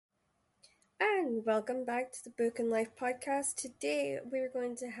and welcome back to the Book and Life podcast. Today we're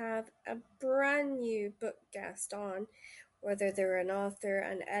going to have a brand new book guest on. Whether they're an author,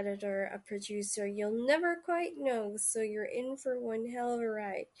 an editor, a producer, you'll never quite know, so you're in for one hell of a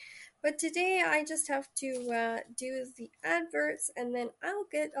ride. But today I just have to do the adverts, and then I'll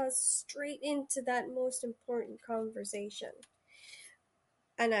get us straight into that most important conversation.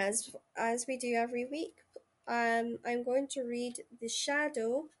 And as we do every week, I'm going to read The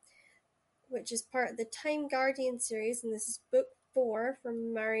Shadow, which is part of the Time Guardian series, and this is book 4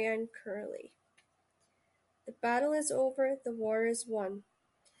 from Marianne Curley. The battle is over, the war is won.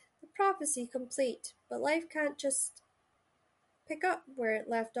 The prophecy complete, but life can't just pick up where it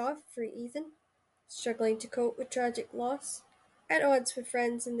left off for Ethan, struggling to cope with tragic loss. At odds with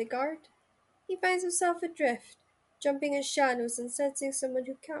friends in the guard, he finds himself adrift, jumping at shadows and sensing someone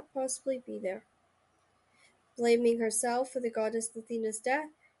who can't possibly be there. Blaming herself for the goddess Athena's death,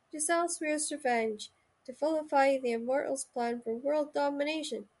 Giselle swears revenge, to vilify the Immortals' plan for world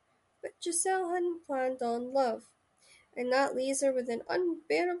domination. But Giselle hadn't planned on love, and that leaves her with an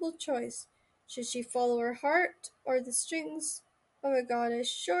unbearable choice. Should she follow her heart, or the strings of a goddess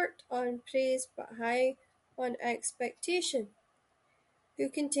short on praise but high on expectation, who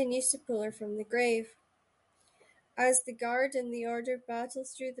continues to pull her from the grave? As the Guard and the Order battle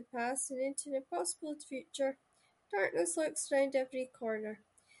through the past and into an impossible future, darkness lurks round every corner.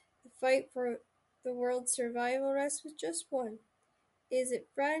 The fight for the world's survival rests with just one. Is it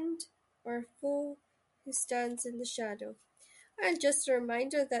friend or foe who stands in the shadow? And just a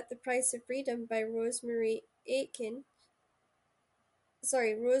reminder that The Price of Freedom by Rosemary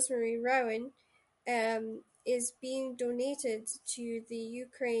Rowan, is being donated to the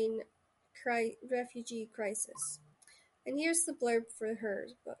Ukraine refugee crisis. And here's the blurb for her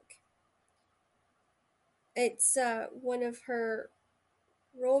book. It's one of her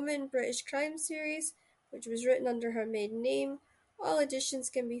Roman British crime series, which was written under her maiden name. All editions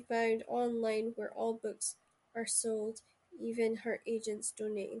can be found online where all books are sold, even her agents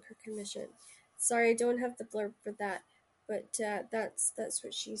donating her commission. Sorry, I don't have the blurb for that, but that's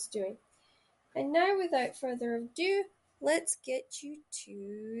what she's doing. And now, without further ado, let's get you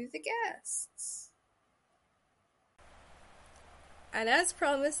to the guests. And as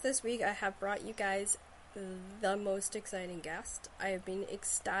promised, this week I have brought you guys the most exciting guest. I have been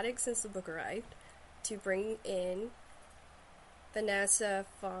ecstatic since the book arrived to bring in Vanessa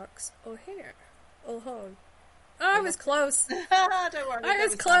Fox O'Hone. Oh, I was close. Don't worry. I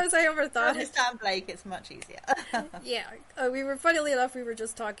was close. I overthought it. Sam Blake, it's much easier. Yeah, funnily enough, we were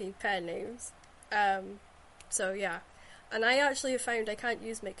just talking pen names. So yeah. And I actually found I can't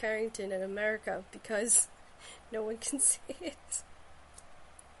use McCarrington in America because no one can say it.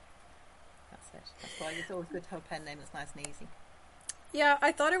 That's why it's always good to have a pen name that's nice and easy. Yeah,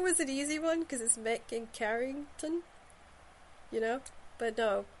 I thought it was an easy one because it's Mick and Carrington, but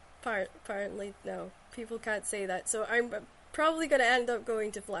no, apparently no, people can't say that. So I'm probably going to end up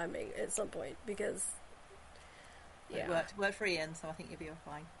going to Fleming at some point because, yeah. It worked for Ian, so I think you'll be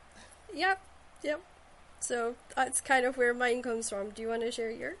fine. Yep. So that's kind of where mine comes from. Do you want to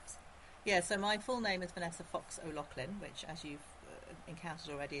share yours? Yeah, so my full name is Vanessa Fox O'Loughlin, which, as you've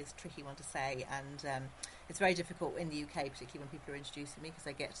encountered already, is a tricky one to say, and it's very difficult in the UK, particularly when people are introducing me, because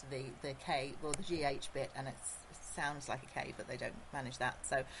they get to the K, well, the GH bit, and it sounds like a K, but they don't manage that.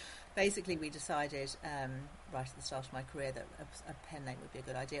 So basically we decided right at the start of my career that a pen name would be a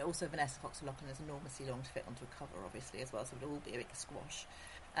good idea. Also, Vanessa Fox O'Loughlin is enormously long to fit onto a cover, obviously, as well, so it would all be a big squash.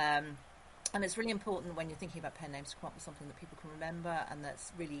 And it's really important when you're thinking about pen names to come up with something that people can remember and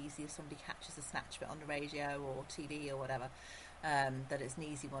that's really easy if somebody catches a snatch bit on the radio or TV or whatever, that it's an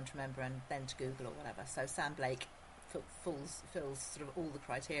easy one to remember and then to Google or whatever. So Sam Blake fills sort of all the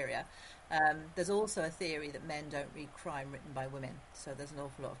criteria. There's also a theory that men don't read crime written by women, so there's an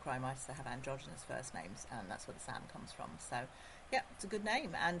awful lot of crime writers that have androgynous first names, and that's where the Sam comes from. So yeah, it's a good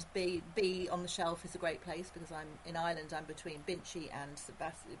name. And B on the shelf is a great place because I'm in Ireland. I'm between Binchy and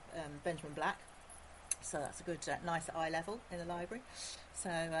Benjamin Black, so that's a good, nice eye level in the library. So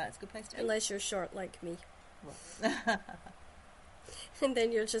it's a good place to be. Unless you're short like me. Well. And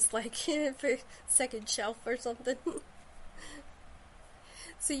then you're just like second shelf or something.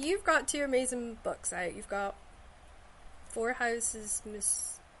 So you've got 2 amazing books out. You've got Four Houses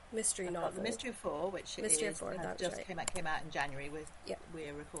mystery novel. The Mystery of Four, which Mystery of Four, that's just right. came out in January.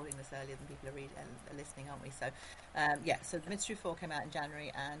 We're recording this earlier than people are listening, aren't we? So so the Mystery of Four came out in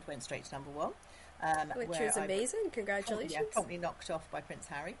January and went straight to number 1. Which was amazing. Congratulations. Probably knocked off by Prince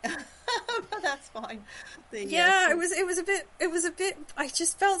Harry. But that's fine. It was a bit I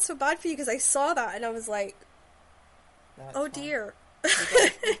just felt so bad for you because I saw that and I was like, oh dear.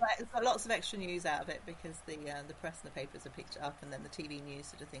 It's got got lots of extra news out of it because the press and the papers have picked it up, and then the TV news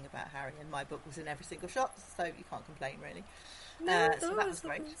sort of thing about Harry, and my book was in every single shot, so you can't complain really. No, So that was those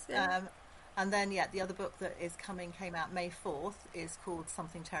great. ones, yeah. And then, the other book that is came out May 4th, is called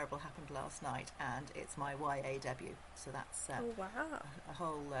Something Terrible Happened Last Night, and it's my YA debut. So that's Oh, wow.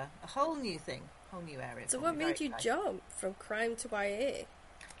 a whole new thing, whole new area. So for what me. made Very you exciting. jump from crime to YA?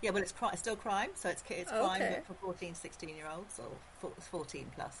 Yeah, well, it's still crime, so it's Oh, crime okay. but for 14, 16-year-olds, or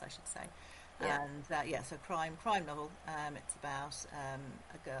 14 plus, I should say. Yeah. And so crime novel. It's about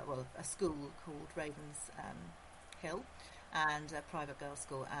a girl, well, a school called Ravens Hill, and a private girls'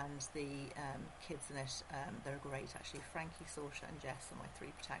 school, and the kids in it, they're great actually. Frankie, Saoirse, and Jess are my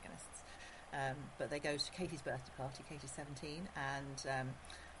three protagonists. But they go to Katie's birthday party. Katie's 17, and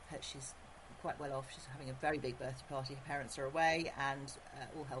she's quite well off. She's having a very big birthday party. Her parents are away, and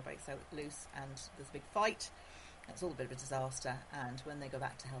all hell breaks loose, and there's a big fight. It's all a bit of a disaster, and when they go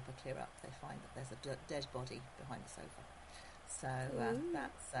back to help her clear up, they find that there's a dead body behind the sofa.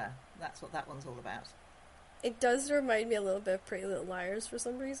 So that's what that one's all about. It does remind me a little bit of Pretty Little Liars for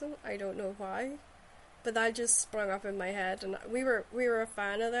some reason. I don't know why, but that just sprung up in my head, and we were a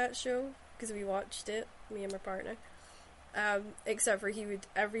fan of that show because we watched it, me and my partner. Except for he would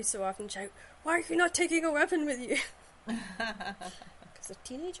every so often shout, "Why are you not taking a weapon with you?" Because they're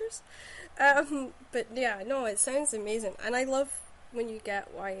teenagers. But yeah, no, it sounds amazing, and I love when you get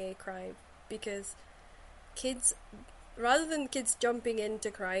YA crime because kids, rather than kids jumping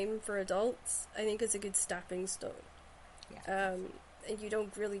into crime for adults, I think it's a good stepping stone. Yeah. And you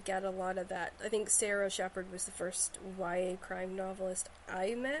don't really get a lot of that. I think Sarah Shepard was the first YA crime novelist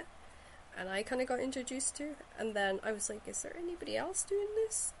I met, and I kind of got introduced to, and then I was like, is there anybody else doing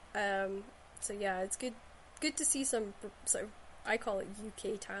this? So yeah, it's good to see some sort of, I call it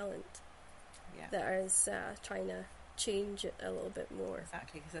UK talent, Yeah. that is trying to change it a little bit more.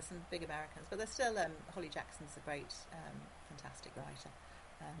 Exactly, because there's some big Americans, but there's still Holly Jackson's a great, fantastic writer.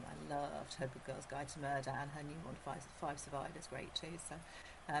 I loved her Good Girl's Guide to Murder, and her new one, Five Survived, is great too. So,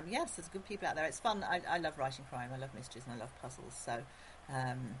 yes, there's good people out there. It's fun. I love writing crime. I love mysteries, and I love puzzles. So,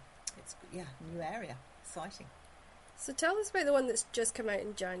 it's new area, exciting. So tell us about the one that's just come out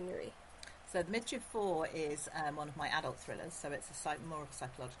in January. So The Mystery of Four is one of my adult thrillers, so it's more of a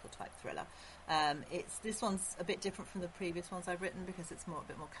psychological type thriller. This one's a bit different from the previous ones I've written because it's a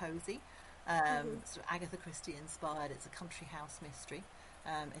bit more cosy. Sort of Agatha Christie inspired. It's a country house mystery.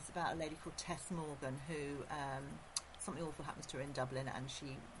 It's about a lady called Tess Morgan who something awful happens to her in Dublin, and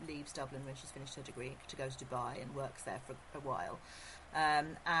she leaves Dublin when she's finished her degree to go to Dubai and works there for a while.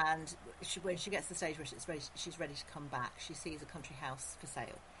 And when she gets to the stage where she's ready to come back, she sees a country house for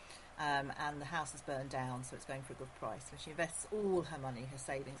sale. And the house is burned down, so it's going for a good price. So she invests all her money, her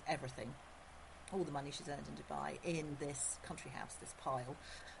savings, everything, all the money she's earned in Dubai, in this country house, this pile,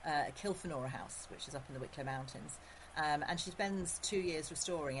 a Kilfenora house, which is up in the Wicklow Mountains. And she spends 2 years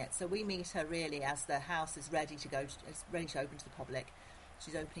restoring it. So we meet her really as the house is ready to open to the public.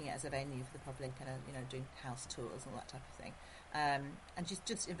 She's opening it as a venue for the public, and doing house tours and all that type of thing. And she's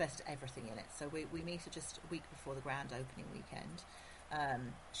just invested everything in it. So we meet her just a week before the grand opening weekend.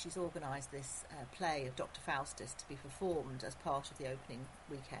 She's organised this play of Dr. Faustus to be performed as part of the opening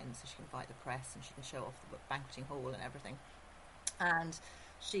weekend, so she can invite the press and she can show off the banqueting hall and everything. And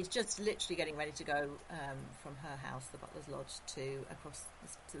she's just literally getting ready to go from her house, the Butler's Lodge, across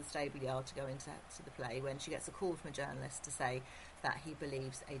to the stable yard to go into the play, when she gets a call from a journalist to say that he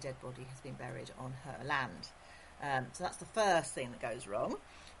believes a dead body has been buried on her land. So that's the first thing that goes wrong.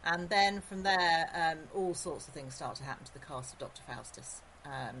 And then from there, all sorts of things start to happen to the cast of Dr. Faustus,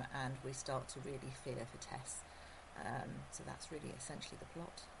 and we start to really fear for Tess. So that's really essentially the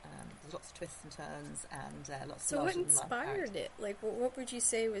plot. There's lots of twists and turns, and lots So of what larger than life inspired characters. it? Like, what would you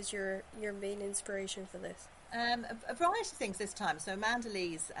say was your main inspiration for this? A variety of things this time. So Amanda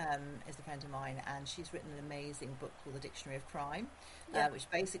Lees is a friend of mine, and she's written an amazing book called The Dictionary of Crime, Yeah. which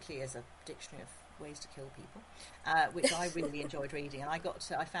basically is a dictionary of ways to kill people, which I really enjoyed reading. And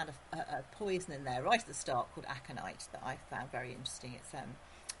I found a poison in there right at the start called aconite that I found very interesting. It's a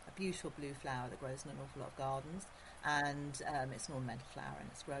beautiful blue flower that grows in an awful lot of gardens, and it's an ornamental flower, and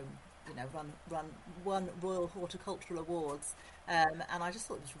it's grown, won Royal Horticultural Awards, and I just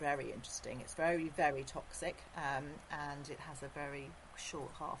thought it was very interesting. It's very, very toxic, and it has a very short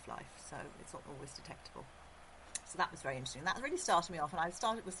half-life, so it's not always detectable. So that was very interesting. That really started me off,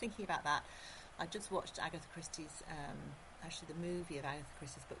 and was thinking about that. I just watched Agatha Christie's, actually the movie of Agatha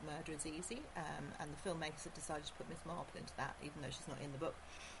Christie's book Murder is Easy, and the filmmakers have decided to put Miss Marple into that, even though she's not in the book.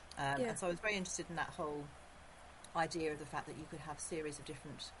 And so I was very interested in that whole idea of the fact that you could have a series of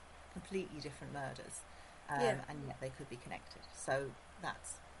completely different murders, and yet they could be connected. So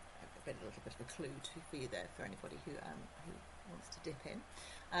that's bit a little bit of a clue for you there for anybody who wants to dip in.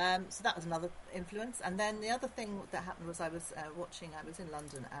 So that was another influence. And then the other thing that happened was I was in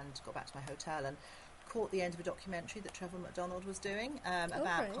London and got back to my hotel and caught the end of a documentary that Trevor McDonald was doing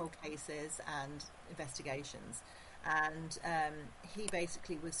about cold cases and investigations. And he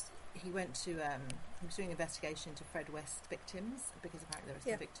basically he was doing an investigation into Fred West victims, because apparently there are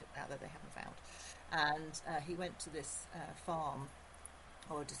some victims out there they haven't found. And he went to this farm,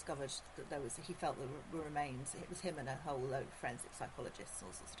 or discovered that he felt there were remains. It was him and a whole load of forensic psychologists,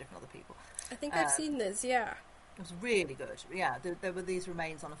 all sorts of different other people. I think I've seen this, yeah. It was really good. Yeah, there were these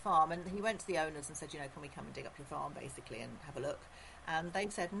remains on a farm, and he went to the owners and said, can we come and dig up your farm, basically, and have a look? And they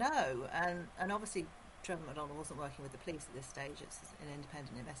said no. And obviously Trevor McDonald wasn't working with the police at this stage. It's an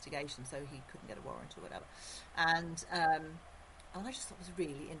independent investigation, so he couldn't get a warrant or whatever. And I just thought it was a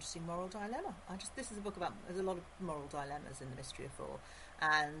really interesting moral dilemma. This is a book about, there's a lot of moral dilemmas in The Mystery of Four.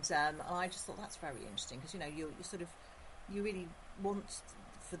 And I just thought that's very interesting, because, you really want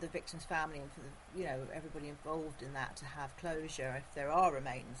for the victim's family and for everybody involved in that to have closure if there are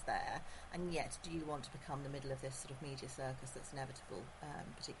remains there, and yet do you want to become the middle of this sort of media circus that's inevitable,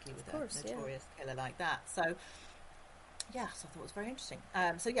 particularly with a notorious killer like that. So I thought it was very interesting.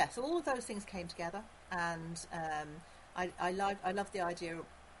 So all of those things came together, and I loved the idea.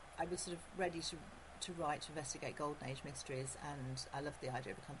 I was sort of ready to investigate Golden Age mysteries, and I loved the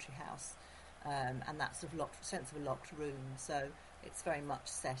idea of a country house, and that sort of sense of a locked room. So it's very much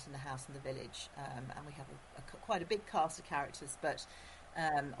set in the house in the village, and we have quite a big cast of characters, but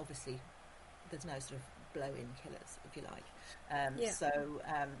obviously there's no sort of blow-in killers, if you like. So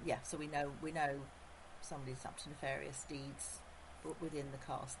we know somebody's up to nefarious deeds within the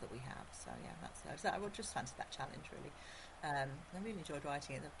cast that we have. So so I would just fancy that challenge, really. I really enjoyed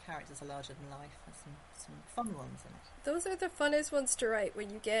writing it. The characters are larger than life. There's some fun ones in it. Those are the funnest ones to write, when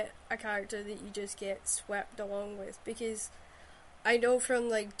you get a character that you just get swept along with, because I know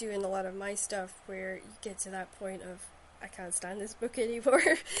from doing a lot of my stuff where you get to that point of, I can't stand this book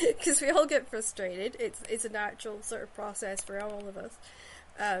anymore, because we all get frustrated. It's a natural sort of process for all of us.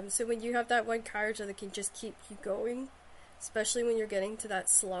 So when you have that one character that can just keep you going, especially when you're getting to that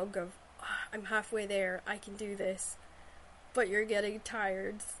slug of, I'm halfway there, I can do this, but you're getting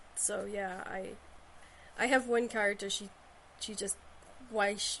tired. So I have one character, she just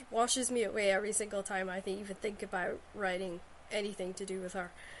washes me away every single time I even think about writing anything to do with her,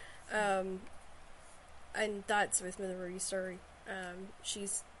 and that's with Misery Story.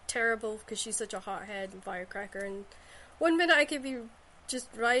 She's terrible because she's such a hothead and firecracker, and one minute I could be just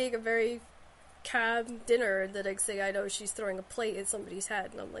writing a very calm dinner, and the next thing I know she's throwing a plate at somebody's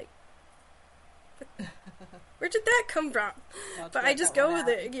head, and I'm like, where did that come from? But I just go with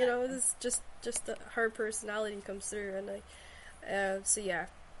it, it's just that her personality comes through, and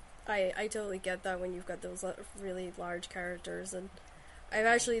I totally get that when you've got those really large characters. And I've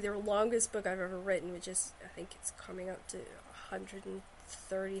actually, the longest book I've ever written, which is, I think it's coming up to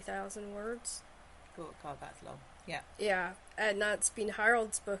 130,000 words. Oh God, that's long. Yeah. Yeah, and that's been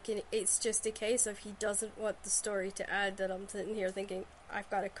Harold's book, and it's just a case of he doesn't want the story to add, that I'm sitting here thinking, I've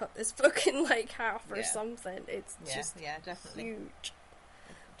got to cut this book in half or something. It's just definitely huge.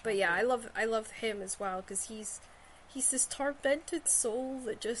 But I love him as well, because he's this tormented soul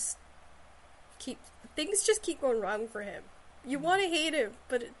that just things just keep going wrong for him. You want to hate him,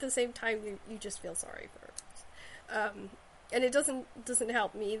 but at the same time you just feel sorry for him. And it doesn't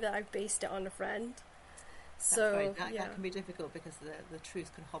help me that I've based it on a friend. So that can be difficult, because the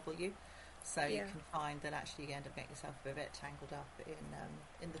truth can hobble you. So you can find that actually you end up getting yourself a bit tangled up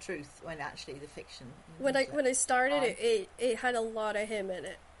in the truth, when actually the fiction. When I started it had a lot of him in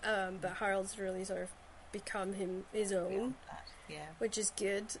it, but Harold's really sort of become his own, which is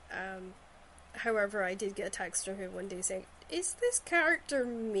good. However, I did get a text from him one day saying, "Is this character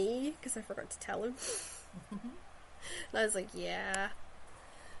me?" Because I forgot to tell him. And I was like, "Yeah."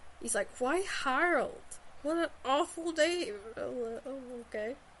 He's like, "Why Harold? What an awful name." I'm like, "Oh,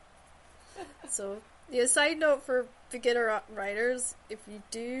 okay." So, side note for beginner writers, if you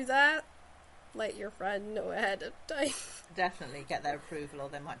do that, let your friend know ahead of time. Definitely get their approval, or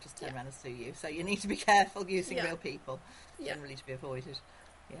they might just turn around and sue you. So you need to be careful using real people, generally to be avoided.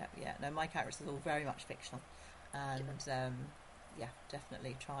 No, my characters are all very much fictional, and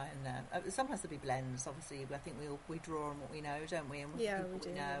definitely try and sometimes there'll be blends. Obviously, I think we draw on what we know, don't we? And people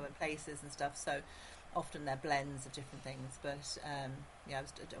we know and places and stuff. So often they're blends of different things. But I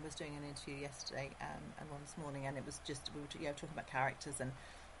was doing an interview yesterday and one this morning, and it was just we were talking about characters and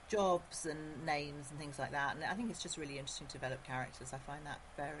jobs and names and things like that. And I think it's just really interesting to develop characters. I find that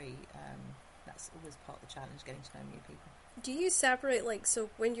very that's always part of the challenge, getting to know new people. Do you separate, like, so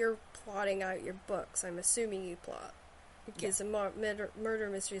when you're plotting out your books, I'm assuming you plot? Yeah. Because in murder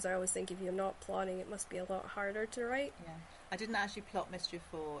mysteries, I always think if you're not plotting, it must be a lot harder to write. Yeah, I didn't actually plot Mystery of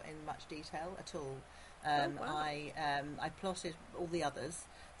Four in much detail at all. Oh, wow. I plotted all the others.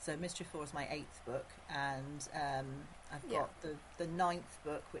 So Mystery of Four is my eighth book, and I've Yeah. got the ninth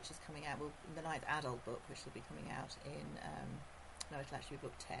book, which is coming out. Well, the ninth adult book, which will be coming out in no, it'll actually be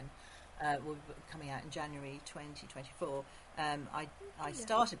book 10. Will be coming out in January 2024. I Yeah.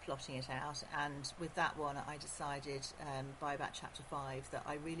 started plotting it out, and with that one, I decided by about chapter 5 that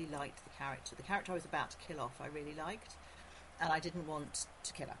I really liked the character. The character I was about to kill off, I really liked, and I didn't want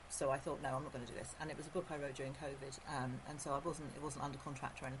to kill her. So I thought, no, I'm not going to do this. And it was a book I wrote during COVID, and so it wasn't under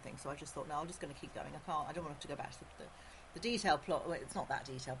contract or anything. So I just thought, no, I'm just going to keep going. I don't want to go back to the detailed plot. Well, it's not that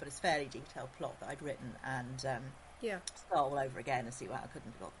detailed, but it's fairly detailed plot that I'd written, and Yeah. start all over again and see why I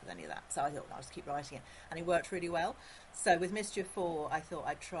couldn't be bothered with any of that. So I thought, no, I'll just keep writing it, and it worked really well. So with Mystery of Four, I thought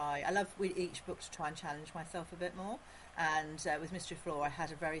I'd try. I love with each book to try and challenge myself a bit more. And with Mystery of Four, I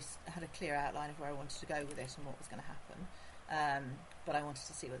had a clear outline of where I wanted to go with it and what was going to happen. But I wanted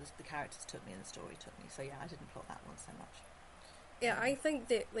to see where the characters took me and the story took me. So yeah, I didn't plot that one so much. Yeah, I think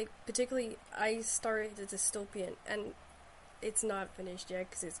that, like, particularly, I started a dystopian, and it's not finished yet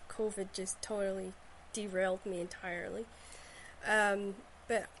because it's COVID just totally derailed me entirely.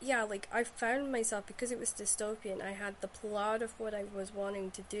 But yeah, like, I found myself, because it was dystopian, I had the plot of what I was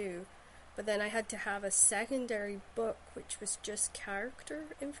wanting to do, but then I had to have a secondary book which was just character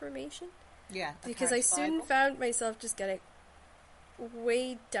information. Yeah, Because I soon found myself just getting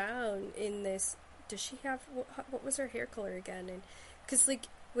way down in this. Does she have what was her hair color again? And because, like,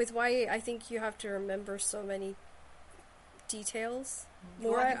 with YA, I think you have to remember so many details,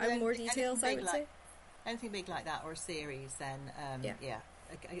 more details, I would say. Anything big like that or a series, then Yeah.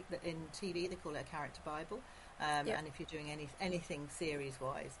 in TV they call it a character Bible. Yeah. And if you're doing anything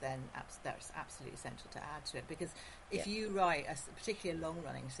series-wise, then that's absolutely essential to add to it, because if you write a particularly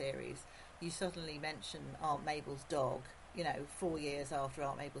long-running series, you suddenly mention Aunt Mabel's dog, 4 years after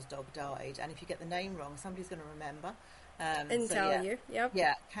Aunt Mabel's dog died, and if you get the name wrong, somebody's going to remember. And so, tell you, yep.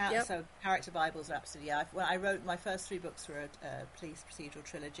 Yeah, Yep. So character Bibles are absolutely, When I wrote my first 3 books for a police procedural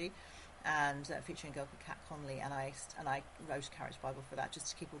trilogy, and featuring a girl called Kat Conley, and I wrote a character Bible for that, just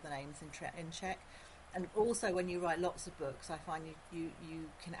to keep all the names in check. And also, when you write lots of books, I find you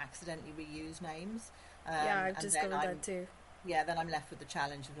can accidentally reuse names. Yeah, I've discovered that too. Yeah, then I'm left with the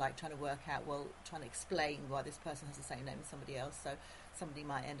challenge of, like, trying to explain why this person has the same name as somebody else. So somebody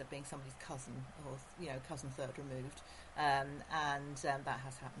might end up being somebody's cousin, or cousin third removed, and that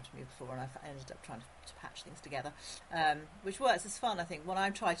has happened to me before, and I've ended up trying to patch things together, which works. It's fun, I think. What I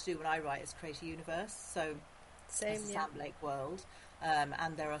try to do when I write is create a universe. So Same, it's a yeah. Sam Blake world.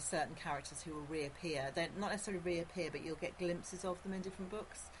 And there are certain characters who will reappear. They're not necessarily reappear, but you'll get glimpses of them in different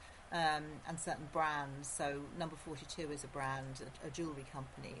books. And certain brands. So Number 42 is a brand, a jewellery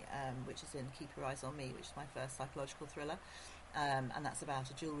company, which is in Keep Your Eyes on Me, which is my first psychological thriller. And that's about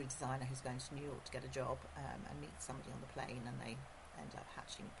a jewellery designer who's going to New York to get a job and meet somebody on the plane, and they end up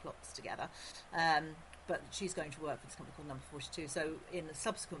hatching plots together. But she's going to work for this company called Number 42. So in the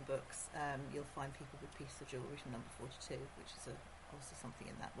subsequent books, you'll find people with pieces of jewellery from Number 42, which is also something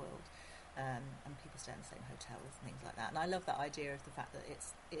in that world. And people stay in the same hotels and things like that. And I love that idea of the fact that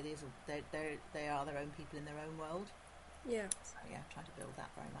they are their own people in their own world. Yeah. So yeah, trying to build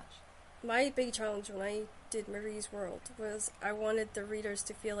that very much. My big challenge when I did Marie's World was I wanted the readers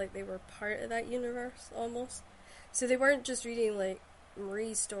to feel like they were part of that universe, almost. So they weren't just reading, like,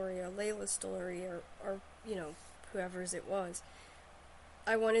 Marie's story or Layla's story or whoever's it was.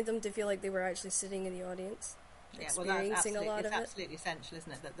 I wanted them to feel like they were actually sitting in the audience, experiencing a lot of it. It's absolutely essential,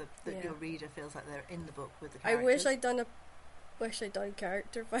 isn't it, that your reader feels like they're in the book with the I characters. wish I'd done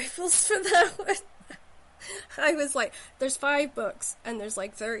character Bibles for that one. I was like, there's 5 books and there's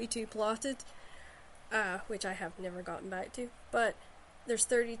like 32 plotted, which I have never gotten back to, but there's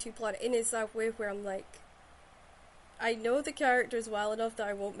 32 plotted, and it's that way where I'm like, I know the characters well enough that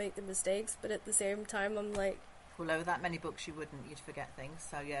I won't make the mistakes, but at the same time I'm like, although with that many books you wouldn't, you'd forget things.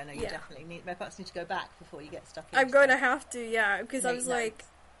 So yeah, no, you definitely need to go back before you get stuck in. I'm going to have to, yeah, because I was like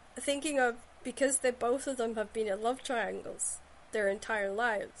thinking of, because both of them have been in love triangles their entire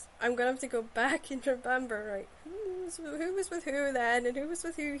lives, I'm going to have to go back and remember, like, who was with who then, and who was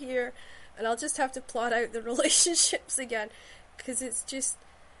with who here, and I'll just have to plot out the relationships again, because it's just,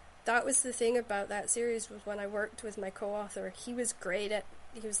 that was the thing about that series, was when I worked with my co-author, he was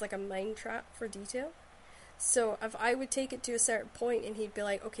like a mind trap for detail. So if I would take it to a certain point and he'd be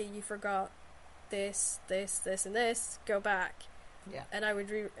like, okay, you forgot this, this, this, and this, go back. Yeah. And I would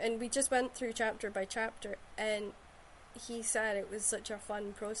and we just went through chapter by chapter, and he said it was such a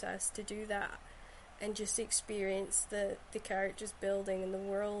fun process to do that and just experience the characters building and the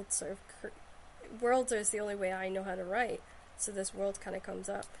world sort of worlds is the only way I know how to write, so this world kind of comes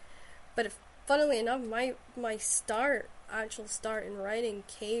up. But funnily enough, my actual start in writing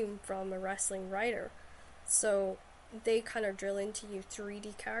came from a wrestling writer, so they kind of drill into you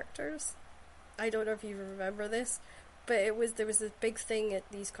 3D characters. I don't know if you remember this, but there was this big thing at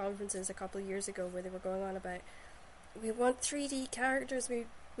these conferences a couple of years ago where they were going on about, we want 3D characters, we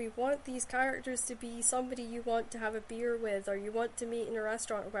want these characters to be somebody you want to have a beer with or you want to meet in a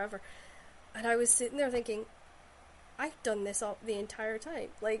restaurant or whatever. And I was sitting there thinking, I've done this all the entire time.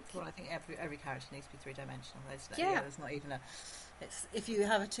 Like, well, I think every character needs to be three-dimensional. Yeah. There's not even it's, if you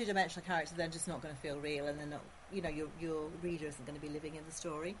have a two-dimensional character, they're just not going to feel real, and they're not. Your reader isn't going to be living in the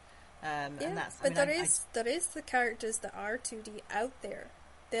story. And that's. There is the characters that are 2D out there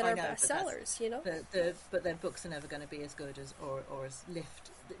that are bestsellers. But their books are never going to be as good as or as lift.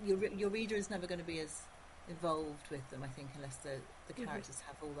 Your reader is never going to be as involved with them, I think, unless the characters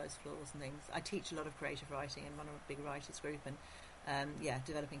have all those flaws and things. I teach a lot of creative writing and run a big writers group, and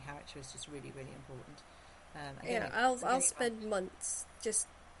developing character is just really, really important. I'll spend months just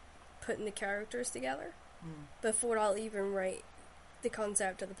putting the characters together before I'll even write the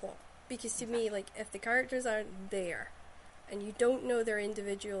concept of the plot, because to me, like, if the characters aren't there and you don't know their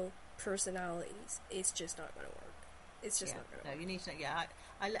individual personalities, it's just not going to work. It's just not going to work. No, you need to. Yeah,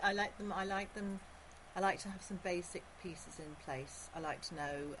 I like them. I like them. I like to have some basic pieces in place. I like to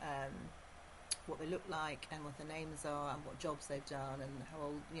know what they look like and what their names are and what jobs they've done and how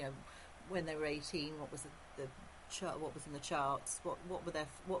old, when they were 18, what was what was in the charts, what were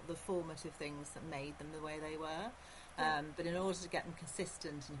the formative things that made them the way they were. But in order to get them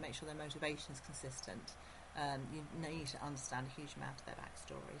consistent and to make sure their motivation is consistent, you need to understand a huge amount of their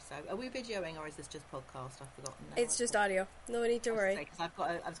backstory. So, are we videoing or is this just podcast? I've forgotten now. It's just audio. No need to worry. Because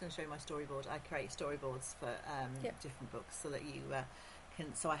I was going to show you my storyboard. I create storyboards for different books so that you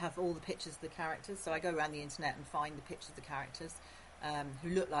can. So I have all the pictures of the characters. So I go around the internet and find the pictures of the characters who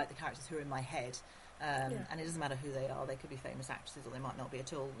look like the characters who are in my head. And it doesn't matter who they are. They could be famous actresses or they might not be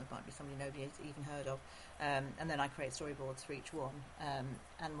at all. There might be somebody nobody has even heard of. And then I create storyboards for each one.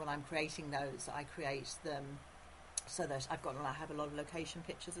 And when I'm creating those, I create them so that I have a lot of location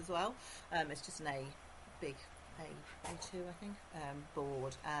pictures as well. It's just a big A2, I think,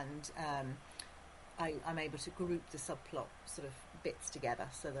 board. And I'm able to group the subplot sort of bits together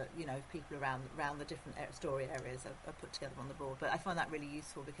so that people around the different story areas are put together on the board. But I find that really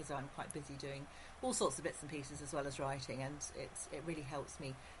useful because I'm quite busy doing all sorts of bits and pieces as well as writing, and it really helps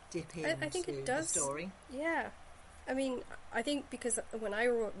me dip into I think it does. The story. Yeah, I mean, I think because when I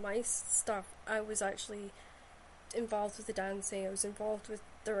wrote my stuff, I was actually involved with the dancing, I was involved with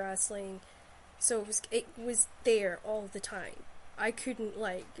the wrestling, so it was there all the time. I couldn't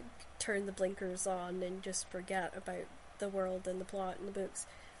turn the blinkers on and just forget about the world and the plot and the books.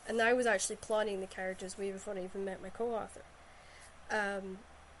 And I was actually plotting the characters way before I even met my co-author.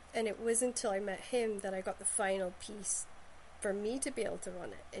 And it wasn't until I met him that I got the final piece for me to be able to run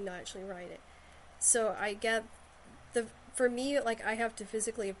it and actually write it. So I get for me, I have to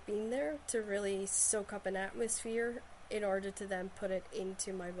physically have been there to really soak up an atmosphere in order to then put it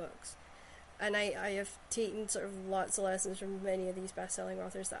into my books. And I have taken sort of lots of lessons from many of these best-selling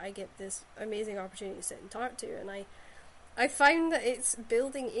authors that I get this amazing opportunity to sit and talk to, and I find that it's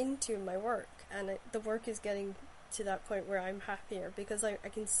building into my work, and the work is getting to that point where I'm happier because I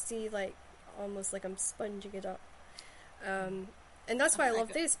can see almost like I'm sponging it up. And that's why I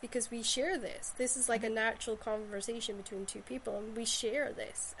love this, because we share this. This is like a natural conversation between two people, and we share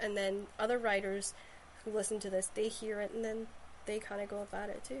this. And then other writers who listen to this, they hear it, and then they kind of go about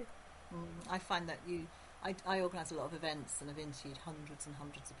it too. I find that I organise a lot of events and have interviewed hundreds and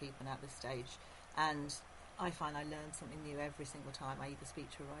hundreds of people now at this stage, and I find I learn something new every single time. I either speak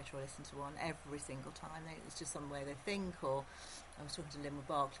to a writer or listen to one every single time. It's just some way they think. Or I was talking to Linwood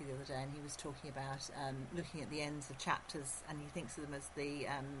Barclay the other day, and he was talking about looking at the ends of chapters, and he thinks of them as the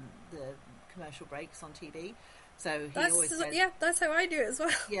commercial breaks on TV. So always says, that's how I do it as well.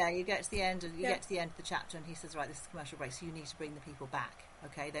 Yeah, you get to the end of the chapter, and he says, right, this is a commercial break, so you need to bring the people back.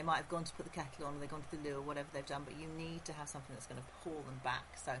 Okay, they might have gone to put the kettle on, or they've gone to the loo, or whatever they've done, but you need to have something that's going to pull them back.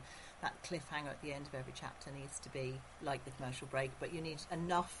 So that cliffhanger at the end of every chapter needs to be like the commercial break, but you need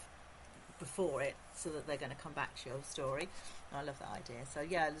enough before it so that they're going to come back to your story. And I love that idea. So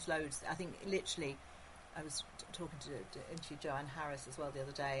yeah, there's loads. I think literally, I was talking to Joanne Harris as well the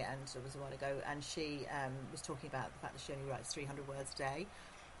other day, and it was a while ago, and she was talking about the fact that she only writes 300 words a day.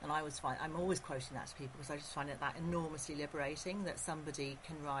 And I'm always quoting that to people because I just find that enormously liberating, that somebody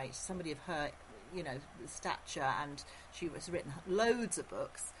can write, somebody of her stature, and she has written loads of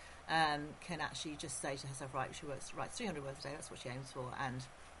books, can actually just say to herself, right, she writes 300 words a day, that's what she aims for, and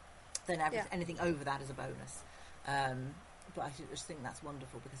then anything over that is a bonus. But I just think that's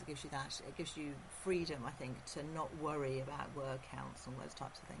wonderful, because it gives you freedom, I think, to not worry about word counts and those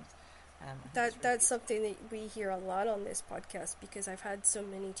types of things. That's something that we hear a lot on this podcast, because I've had so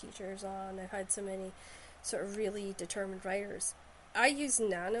many teachers on, I've had so many sort of really determined writers. I use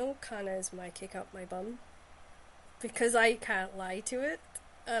Nano kind of as my kick up my bum, because I can't lie to it,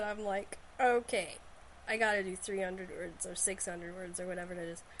 and I'm like, okay, I gotta do 300 words or 600 words or whatever it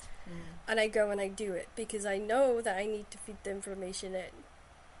is. And I go and I do it, because I know that I need to feed the information in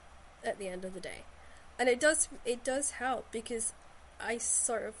at the end of the day. And it does help, because I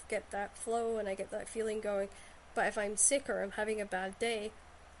sort of get that flow and I get that feeling going. But if I'm sick or I'm having a bad day,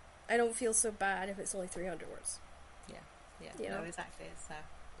 I don't feel so bad if it's only 300 words. Yeah, no, exactly. So,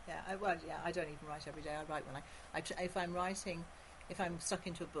 I don't even write every day. I write when if I'm writing, if I'm stuck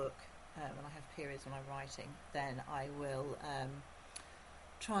into a book, and I have periods when I'm writing, then I will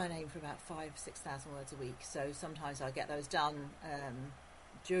try and aim for about 5,000-6,000 words a week. So sometimes I get those done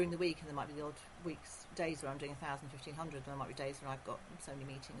during the week, and there might be the odd days where I'm doing 1,000, 1,500, and there might be days when I've got so many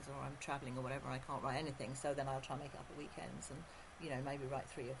meetings or I'm travelling or whatever, and I can't write anything. So then I'll try and make it up at weekends, and maybe write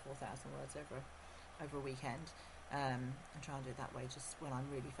 3,000 or 4,000 words over a weekend, and try and do it that way, just when I'm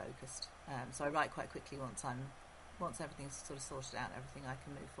really focused. So I write quite quickly once everything's sort of sorted out, everything, I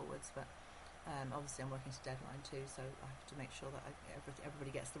can move forwards. But obviously I'm working to deadline too, so I have to make sure that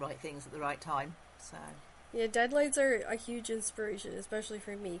everybody gets the right things at the right time. So yeah, deadlines are a huge inspiration, especially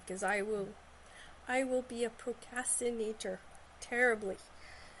for me, because I will be a procrastinator terribly,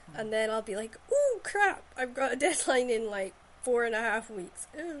 and then I'll be like, oh crap, I've got a deadline in like 4.5 weeks,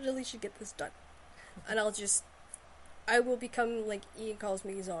 I really should get this done. And I will become, like Ian calls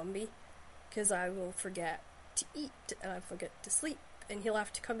me, zombie, because I will forget to eat and I forget to sleep, and he'll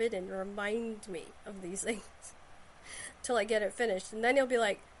have to come in and remind me of these things till I get it finished, and then he'll be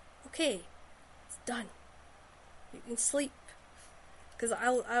like, okay, it's done, you can sleep. Because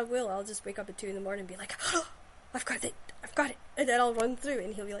I'll just wake up at 2 in the morning and be like, oh, I've got it, and then I'll run through,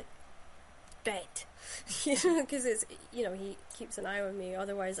 and he'll be like, bed. Because it's, he keeps an eye on me,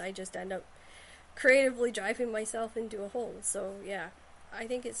 otherwise I just end up creatively driving myself into a hole. So yeah, I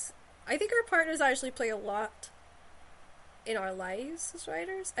think our partners actually play a lot in our lives as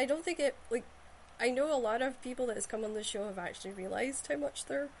writers. I don't think I know a lot of people that has come on the show have actually realized how much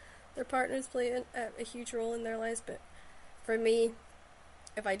their partners play a huge role in their lives, but for me,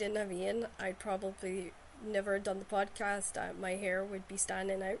 if I didn't have Ian, I'd probably never have done the podcast. My hair would be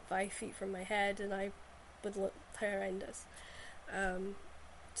standing out 5 feet from my head, and I would look horrendous.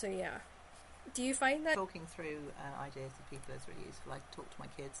 So yeah. Do you find that talking through ideas with people is really useful? I talk to my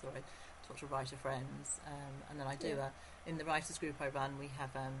kids, or I talk to writer friends, and then I do in the writers group I run. I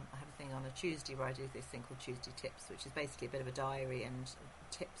have a thing on a Tuesday where I do this thing called Tuesday Tips, which is basically a bit of a diary and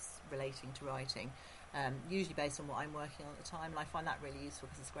tips relating to writing, usually based on what I'm working on at the time. And I find that really useful,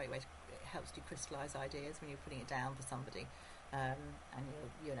 because it's a great way it helps you crystallise ideas when you're putting it down for somebody, and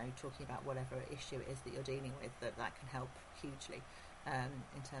you're talking about whatever issue it is that you're dealing with. That can help hugely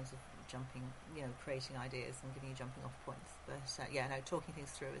in terms of creating ideas and giving you jumping off points. But talking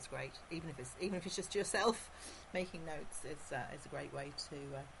things through is great. Even if it's just yourself making notes, is a great way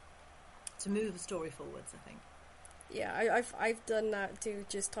to move the story forwards, I think. Yeah, I've done that too.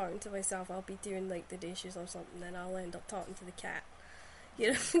 Just talking to myself. I'll be doing like the dishes or something, and I'll end up talking to the cat.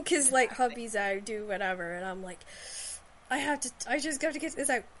 Because like hubby's out, do whatever, and I'm like, I just got to get this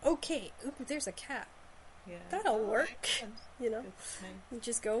out. Okay, ooh, there's a cat. Yeah, that'll work. You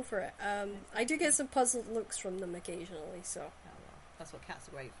just go for it. I do get some puzzled looks from them occasionally, so that's what cats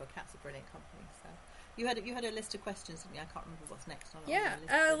are great for. Cats are brilliant company. So you had a list of questions, didn't you? I can't remember what's next on. Yeah,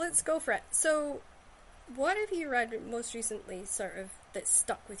 let's go for it. So, what have you read most recently, sort of, that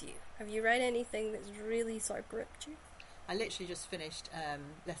stuck with you? Have you read anything that's really sort of gripped you? I literally just finished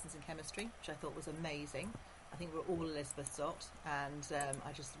Lessons in Chemistry, which I thought was amazing. I think we're all Elizabeth Zott, and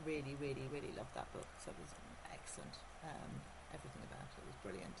I just really, really, really loved that book. So it was excellent. Everything about it was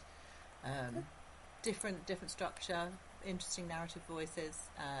brilliant. Different structure, interesting narrative voices,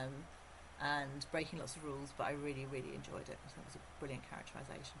 and breaking lots of rules. But I really, really enjoyed it. I thought it was a brilliant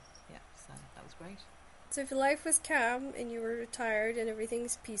characterisation. Yeah, so that was great. So if life was calm and you were retired and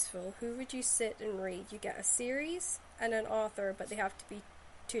everything's peaceful, who would you sit and read? You get a series and an author, but they have to be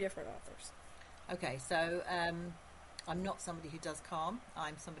 2 different authors. Okay, so I'm not somebody who does calm.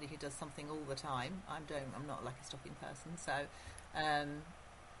 I'm somebody who does something all the time. I'm not like a stopping person. So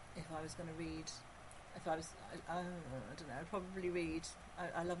if I was going to read, I don't know, I'd probably read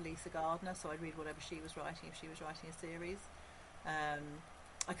I love Lisa Gardner, so I'd read whatever she was writing if she was writing a series.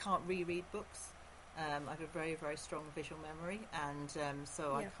 I can't reread books. I have a very, very strong visual memory, and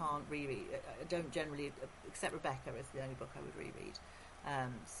so I can't reread. I don't generally, except Rebecca is the only book I would reread.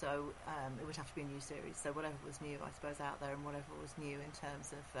 So it would have to be a new series. So whatever was new, I suppose, out there, and whatever was new in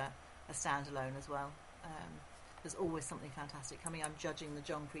terms of a standalone as well. There's always something fantastic coming. I'm judging the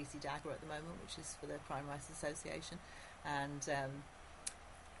John Creasy Dagger at the moment, which is for the Crime Writers Association, and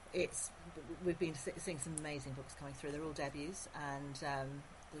we've been seeing some amazing books coming through. They're all debuts, and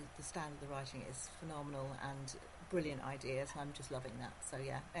the standard of the writing is phenomenal and brilliant ideas. I'm just loving that. So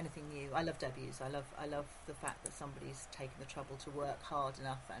yeah, anything new. I love debuts. I love the fact that somebody's taken the trouble to work hard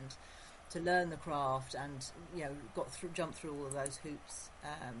enough and to learn the craft, and jumped through all of those hoops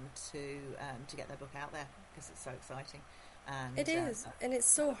to get their book out there, because it's so exciting. And it is, and it's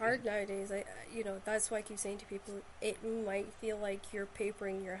so hard nowadays. That's why I keep saying to people, it might feel like you're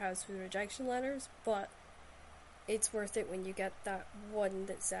papering your house with rejection letters, but it's worth it when you get that one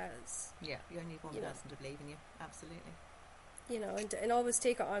that says, yeah, you only need one person to believe in you. Absolutely. And always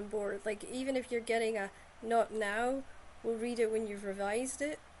take it on board. Like, even if you're getting a not now, we'll read it when you've revised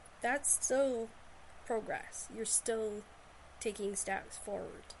it, that's still progress. You're still taking steps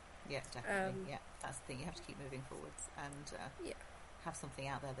forward. Yeah, definitely. That's the thing. You have to keep moving forwards and have something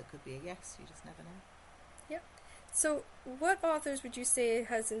out there that could be a yes. You just never know. Yep. So, what authors would you say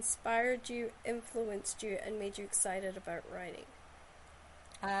has inspired you, influenced you, and made you excited about writing?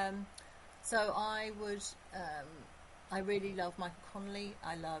 So I would. I really love Michael Connelly.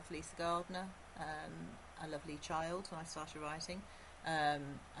 I love Lisa Gardner. I love Lee Child when I started writing. I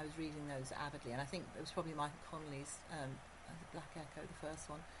was reading those avidly, and I think it was probably Michael Connelly's The Black Echo, the first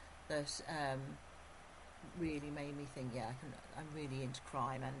one, that really made me think, I'm really into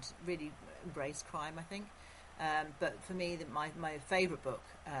crime and really embrace crime, I think. But for me, my favourite book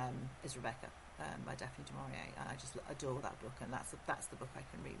is Rebecca by Daphne du Maurier, and I just adore that book, and that's the book I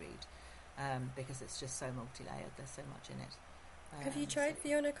can reread because it's just so multi-layered. There's so much in it. Have you tried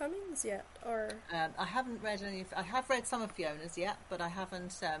Fiona Cummings yet, or? I haven't read any. I have read some of Fiona's yet, but I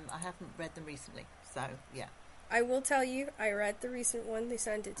haven't read them recently. So yeah. I will tell you, I read the recent one. They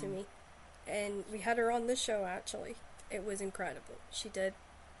sent it to me, and we had her on the show. Actually, it was incredible. She did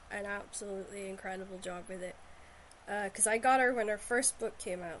an absolutely incredible job with it. Because I got her when her first book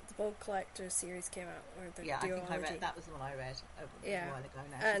came out, the Bold Collectors series came out, or the duology. I think I read that was the one I read a while ago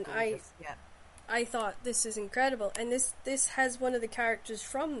now. And I thought, this is incredible, and this has one of the characters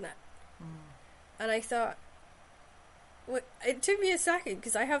from that. And I thought, it took me a second,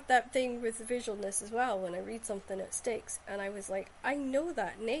 because I have that thing with the visualness as well. When I read something, it sticks, and I was like, I know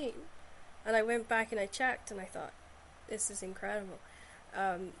that name, and I went back and I checked, and I thought, this is incredible.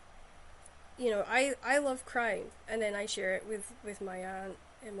 I love crime, and then I share it with my aunt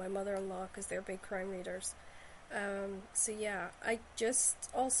and my mother-in-law, because they're big crime readers. I just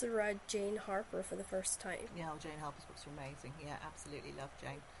also read Jane Harper for the first time. Yeah, Jane Harper's books are amazing. Yeah, absolutely love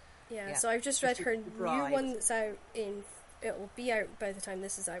Jane. Yeah, so I've just read her new one that's out it'll be out by the time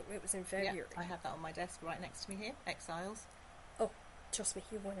this is out. It was in February. Yeah, I have that on my desk right next to me here, Exiles. Oh, trust me,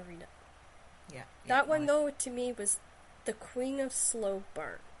 you want to read it. Yeah. That one, though, to me was The Queen of Slow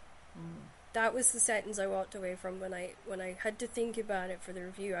Burn. That was the sentence I walked away from when I had to think about it for the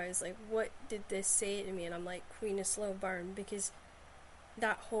review. I was like, what did this say to me? And I'm like, Queen of Slow Burn, because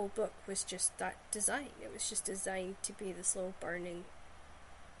that whole book was just that design. It was just designed to be the slow burning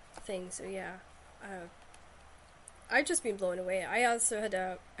thing. So yeah, I've just been blown away. I also had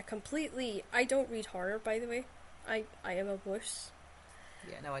a completely... I don't read horror, by the way. I am a wuss.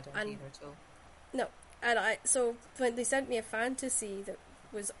 Yeah, no, I don't either at all. No, and so when they sent me a fantasy that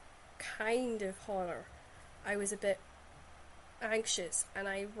was kind of horror, I was a bit anxious, and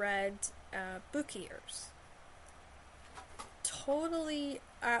I read Book Eaters. Totally,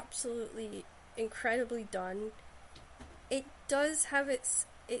 absolutely, incredibly done. It does have its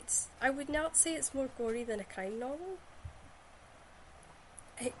I would not say it's more gory than a crime novel.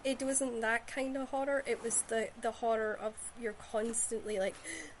 It wasn't that kind of horror. It was the horror of you're constantly like,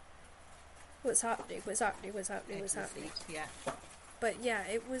 what's happening? Yeah. But yeah,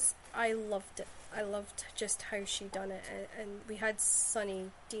 it was. I loved it. I loved just how she done it, and we had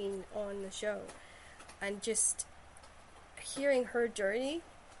Sunny Dean on the show, and just hearing her journey,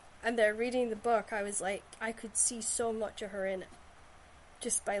 and then reading the book, I was like, I could see so much of her in it,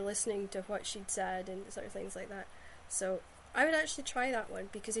 just by listening to what she'd said and sort of things like that. So I would actually try that one,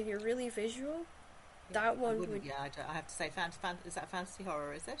 because if you're really visual, that one would. Yeah, I have to say, is that fantasy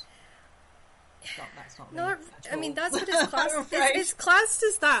horror? Is it? That's not no, me. I mean, that's what it's classed. It's classed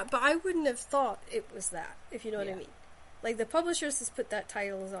as that, but I wouldn't have thought it was that, if you know what I mean. Like, the publishers has put that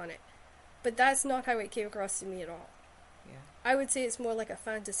titles on it, but that's not how it came across to me at all. Yeah. I would say it's more like a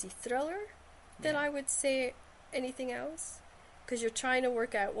fantasy thriller than Yeah. I would say anything else. Because you're trying to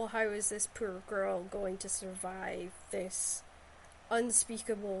work out, well, how is this poor girl going to survive this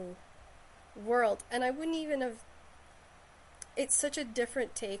unspeakable world? And I wouldn't even have... It's such a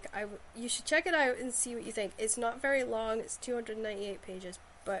different take. You should check it out and see what you think. It's not very long. It's 298 pages.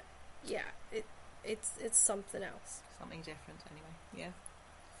 But, yeah, it's something else. Something different, anyway. Yeah.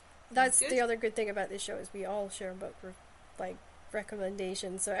 That's the other good thing about this show, is we all share book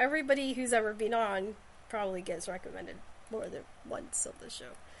recommendations. So everybody who's ever been on probably gets recommended more than once of the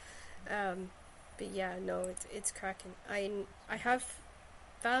show. But yeah, no, it's cracking. I have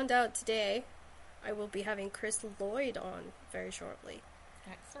found out today I will be having Chris Lloyd on very shortly.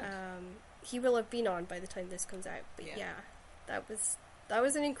 Excellent. He will have been on by the time this comes out. But yeah, that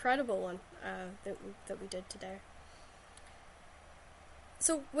was an incredible one that we did today.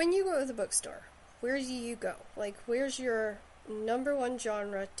 So when you go to the bookstore, where do you go? Like, where's your number one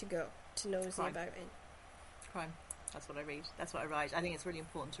genre to go to nosy Crime. about in? Crime. That's what I read. That's what I write. I think it's really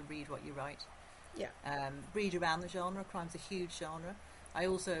important to read what you write. Yeah. Read around the genre. Crime's a huge genre. I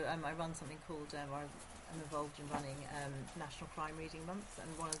also I run something called, I'm involved in running National Crime Reading Month,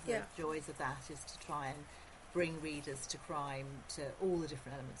 and one of the joys of that is to try and bring readers to crime, to all the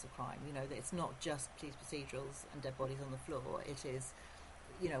different elements of crime. You know, that it's not just police procedurals and dead bodies on the floor. It is,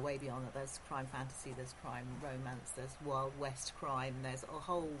 you know, way beyond that. There's crime fantasy, there's crime romance, there's Wild West crime, there's a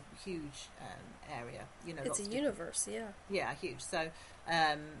whole huge area. You know, it's a universe, yeah, huge. So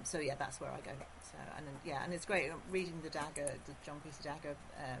yeah, that's where I go. So and it's great reading the Dagger, the John Creasy Dagger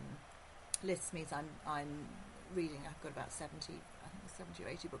list means I'm reading. I've got about 70 or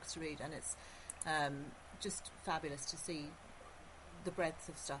 80 books to read, and it's just fabulous to see the breadth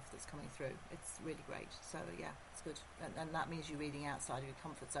of stuff that's coming through. It's really great. So yeah, it's good, and that means you're reading outside of your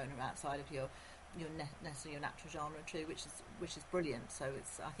comfort zone or outside of your necessarily your natural genre too, which is brilliant. So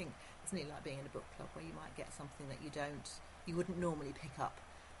I think it's nearly like being in a book club where you might get something that you wouldn't normally pick up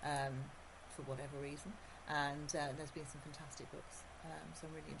for whatever reason. And there's been some fantastic books, so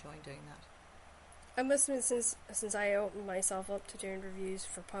I'm really enjoying doing that. I must admit, since I opened myself up to doing reviews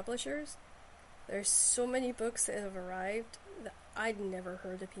for publishers, there's so many books that have arrived that I'd never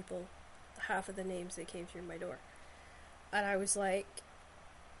heard of people, half of the names that came through my door. And I was like,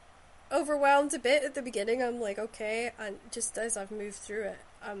 overwhelmed a bit at the beginning. I'm like, okay, and just as I've moved through it,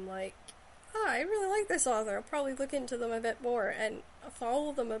 I'm like, I really like this author. I'll probably look into them a bit more and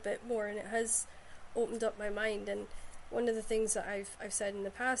follow them a bit more, and it has opened up my mind. And one of the things that I've said in the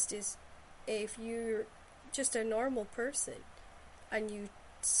past is, if you're just a normal person and you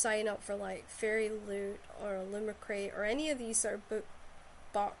sign up for like Fairy Loot or Illumicrate or any of these sort of book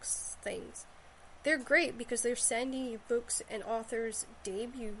box things, they're great because they're sending you books and authors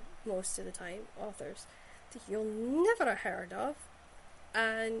debut most of the time, authors that you'll never have heard of,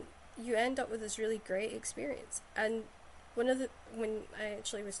 and you end up with this really great experience. And when I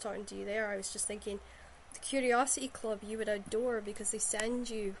actually was talking to you there, I was just thinking, the Curiosity Club you would adore because they send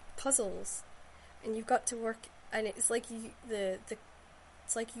you puzzles and you've got to work, and it's like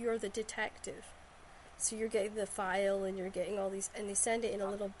it's like you're the detective, so you're getting the file and you're getting all these, and they send it in a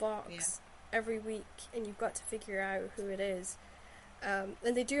little box every week, and you've got to figure out who it is. And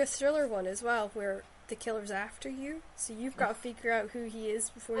they do a thriller one as well where the killer's after you, so you've got to figure out who he is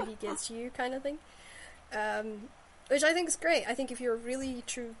before he gets you, kind of thing. Which I think is great. I think if you're a really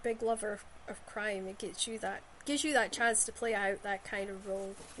true big lover of crime, it gives you that chance to play out that kind of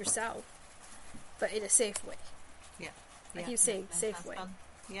role yourself, but in a safe way. I keep saying safe way. Fun.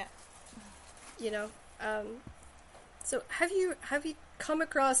 Yeah. You know. So have you come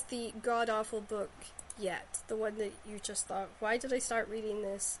across the god awful book yet? The one that you just thought, why did I start reading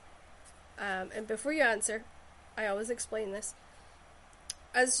this? And before you answer, I always explain this.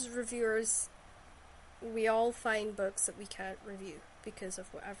 As reviewers, we all find books that we can't review because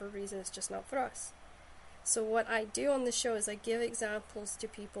of whatever reason, it's just not for us. So what I do on the show is I give examples to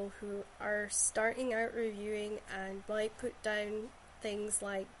people who are starting out reviewing and might put down things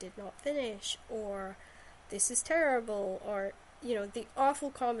like did not finish, or this is terrible, or, you know, the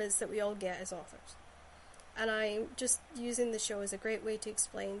awful comments that we all get as authors. And I'm just using the show as a great way to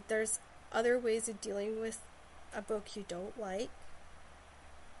explain there's other ways of dealing with a book you don't like.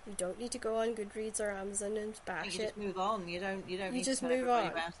 You don't need to go on Goodreads or Amazon and bash it. You just move on. You don't need just to tell move everybody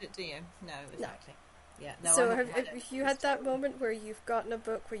on about it, do you? No, exactly. Yeah. No, so have you had that moment where you've gotten a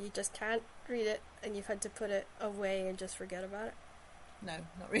book where you just can't read it and you've had to put it away and just forget about it? No,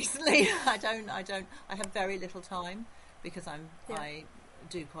 not recently. I don't. I have very little time because I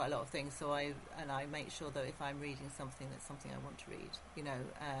do quite a lot of things. So I make sure that if I'm reading something, that's something I want to read.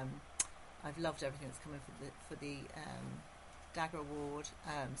 I've loved everything that's come in for the Dagger Award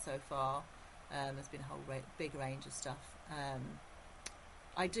so far. There's been a whole big range of stuff.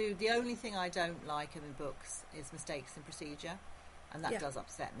 The only thing I don't like in books is mistakes in procedure, and that does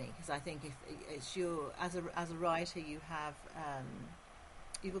upset me, because I think if it's as a writer, you have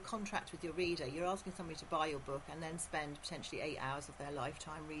a contract with your reader. You're asking somebody to buy your book and then spend potentially 8 hours of their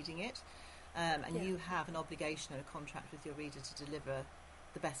lifetime reading it, and you have an obligation and a contract with your reader to deliver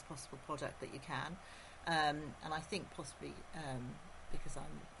the best possible product that you can. And I think possibly because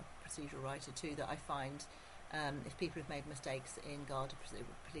I'm a procedural writer too, that I find if people have made mistakes in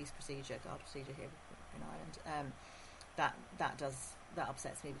police procedure here in Ireland, that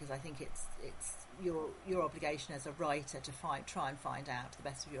upsets me, because I think it's your obligation as a writer to try and find out to the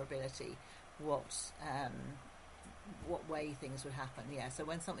best of your ability what way things would happen. Yeah. So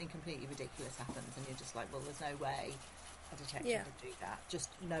when something completely ridiculous happens and you're just like, well, there's no way a detective would do that, just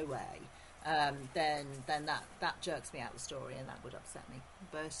no way. Then that jerks me out of the story, and that would upset me.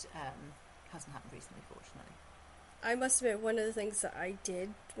 But hasn't happened recently, fortunately. I must admit, one of the things that I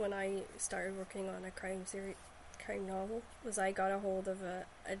did when I started working on a crime novel was I got a hold of a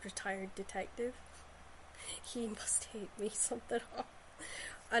retired detective. He must hate me something off.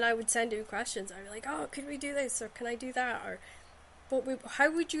 And I would send him questions. I'd be like, oh, could we do this, or can I do that, or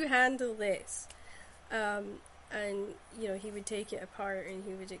how would you handle this? And he would take it apart and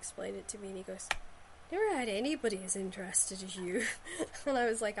he would explain it to me, and he goes, never had anybody as interested as you. And I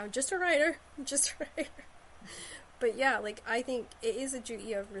was like, I'm just a writer. But yeah, like, I think it is a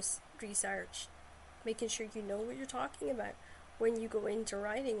duty of research, making sure you know what you're talking about when you go into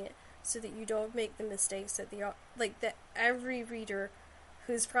writing it, so that you don't make the mistakes that every reader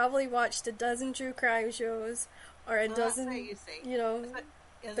who's probably watched a dozen true crime shows or a dozen, films.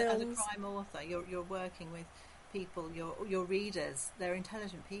 As a crime author, you're working with people, your readers. They're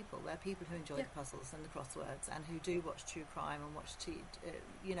intelligent people. They're people who enjoy the puzzles and the crosswords, and who do watch true crime and watch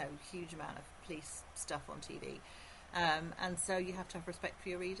huge amount of police stuff on TV. And so you have to have respect for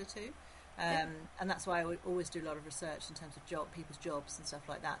your reader too. And that's why I always do a lot of research in terms of people's jobs and stuff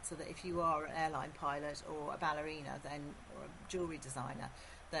like that, so that if you are an airline pilot or a ballerina, or a jewellery designer,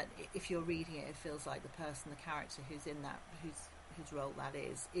 that if you're reading it, it feels like the character who's in that, whose role that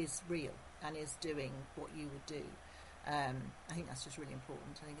is real and is doing what you would do. I think that's just really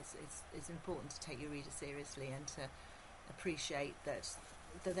important. I think it's important to take your reader seriously and to appreciate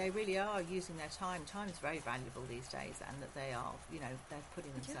that they really are using their time. Time is very valuable these days, and that they are, they're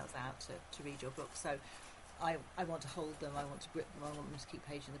putting themselves out to read your book. So I want to hold them, I want to grip them, I want them to keep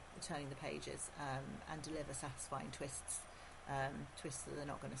turning the pages, and deliver satisfying twists that they're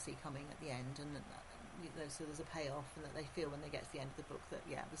not going to see coming at the end, and so there's a payoff, and that they feel when they get to the end of the book that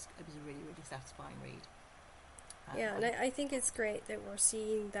it was a really, really satisfying read. And I think it's great that we're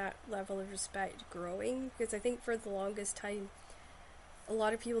seeing that level of respect growing, because I think for the longest time a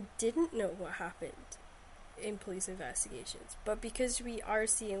lot of people didn't know what happened in police investigations, but because we are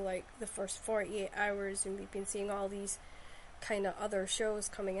seeing like the first 48 hours, and we've been seeing all these kind of other shows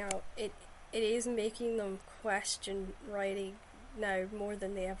coming out, it is making them question writing now more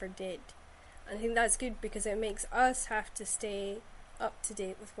than they ever did. And I think that's good, because it makes us have to stay up to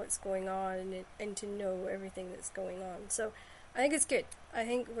date with what's going on, and to know everything that's going on. So I think it's good. I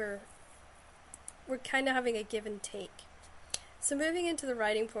think we're kind of having a give and take. So moving into the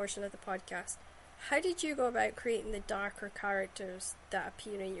writing portion of the podcast, how did you go about creating the darker characters that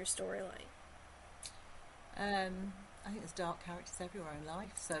appear in your storyline? I think there's dark characters everywhere in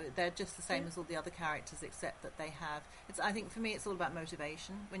life, so they're just the same as all the other characters, except that they have... I think for me it's all about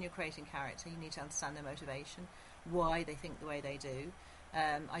motivation. When you're creating character, you need to understand their motivation, why they think the way they do.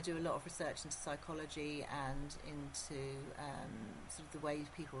 I do a lot of research into psychology and into sort of the way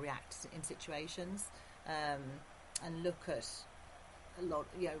people react in situations, and look at a lot,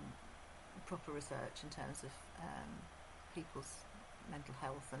 proper research in terms of people's mental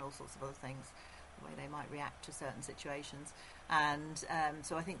health and all sorts of other things, the way they might react to certain situations. And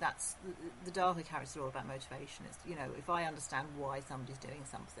so I think that's the darker characters are all about motivation. It's, if I understand why somebody's doing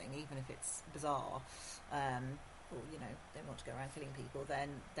something, even if it's bizarre, or they want to go around killing people, then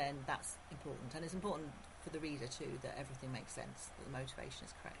that's important. And it's important for the reader too, that everything makes sense, that the motivation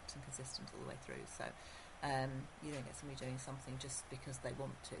is correct and consistent all the way through. So you don't get somebody doing something just because they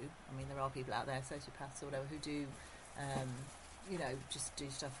want to. I mean, there are people out there, sociopaths or whatever, who do just do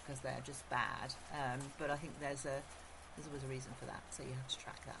stuff because they're just bad. But I think there's always a reason for that, so you have to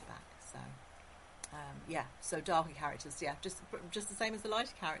track that back. So so darker characters, just the same as the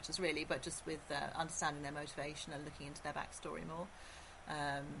lighter characters really, but just with understanding their motivation and looking into their backstory more.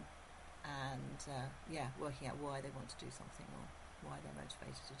 working out why they want to do something or why they're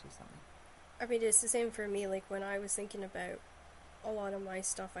motivated to do something. I mean, it's the same for me. Like when I was thinking about a lot of my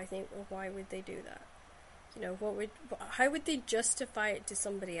stuff, I think, well, why would they do that? You know, how would they justify it to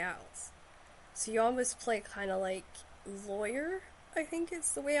somebody else? So you almost play kind of like lawyer, I think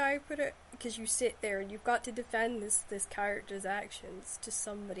it's the way I put it, because you sit there and you've got to defend this character's actions to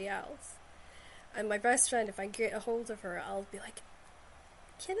somebody else. And my best friend, if I get a hold of her, I'll be like,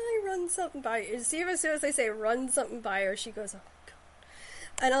 "Can I run something by you?" See, as soon as I say run something by her, she goes, "Oh God,"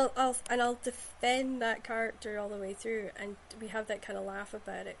 and I'll defend that character all the way through, and we have that kind of laugh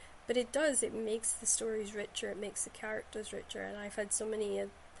about it. But it makes the stories richer, it makes the characters richer, and I've had so many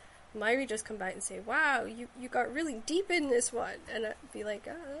my readers come back and say, "Wow, you got really deep in this one," and I'd be like,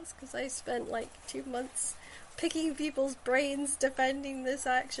 that's because I spent like 2 months picking people's brains defending this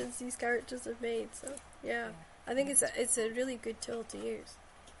actions these characters have made. So yeah, I think it's a really good tool to use.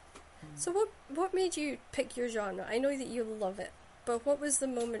 So what made you pick your genre? I know that you love it, but what was the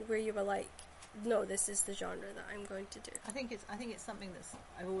moment where you were like, "No, this is the genre that I'm going to do"? I think it's something that's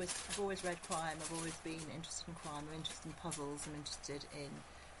I've always read crime. I've always been interested in crime. I'm interested in puzzles. I'm interested in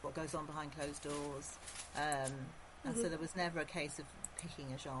what goes on behind closed doors, and so there was never a case of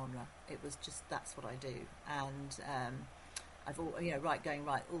picking a genre. It was just that's what I do, and I've going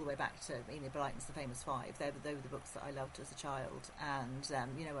all the way back to Enid Blyton's The Famous Five. They were the books that I loved as a child, and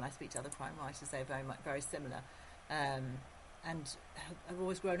when I speak to other crime writers, they're very similar, and I've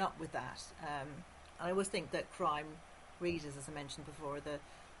always grown up with that. I always think that crime readers, as I mentioned before, are the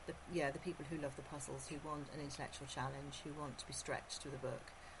people who love the puzzles, who want an intellectual challenge, who want to be stretched with a book.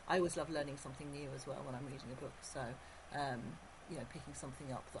 I always love learning something new as well when I'm reading a book, so picking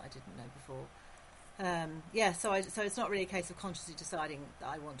something up that I didn't know before. So it's not really a case of consciously deciding that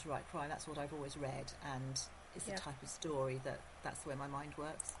I want to write crime. That's what I've always read, and it's the type of story that's the way my mind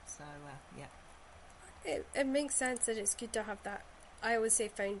works. So It makes sense that it's good to have that, I always say,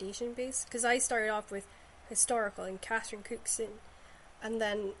 foundation base, because I started off with historical and Catherine Cookson, and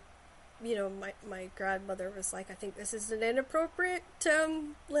then my grandmother was like, "I think this is an inappropriate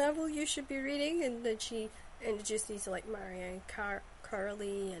level you should be reading," and then she introduced me to like Marianne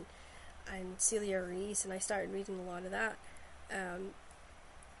Carley and Celia Reese, and I started reading a lot of that. And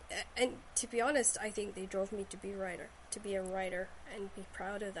to be honest, I think they drove me to be a writer and be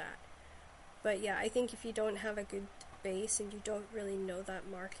proud of that. But yeah, I think if you don't have a good base and you don't really know that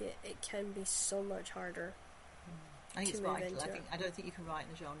market, it can be so much harder. I think it's vital. I don't think you can write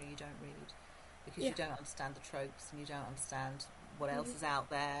in a genre you don't read, because you don't understand the tropes and you don't understand what else is out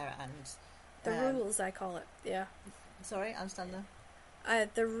there, and the rules, I call it. Yeah. Sorry, understand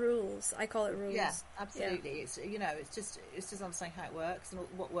the rules. I call it rules. Yeah, absolutely. Yeah. It's just understanding how it works and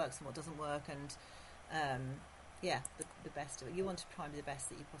what works and what doesn't work, and the best of it. You want to try and be the best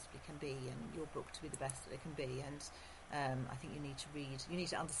that you possibly can be, and your book to be the best that it can be. And I think you need to read. You need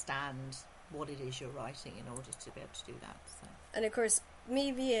to understand what it is you're writing in order to be able to do that. So. And of course,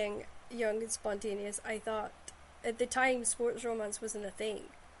 me being young and spontaneous, I thought at the time sports romance wasn't a thing,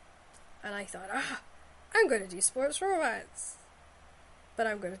 and I thought, I'm going to do sports romance, but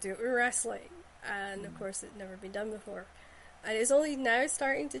I'm going to do it with wrestling, and of course it's never been done before. And it's only now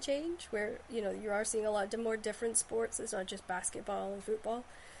starting to change, where you are seeing a lot more different sports. It's not just basketball and football,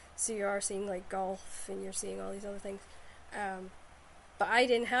 so you are seeing like golf, and you're seeing all these other things. But I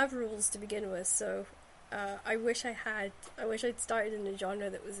didn't have rules to begin with, so I wish I had. I wish I'd started in a genre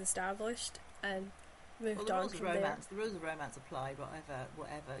that was established and moved on from there. The rules of romance apply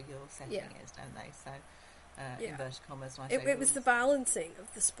whatever your setting is, don't they? So inverted commas. It was the balancing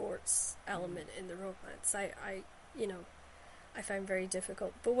of the sports element in the romance. I found very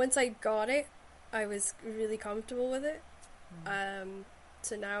difficult, but once I got it, I was really comfortable with it.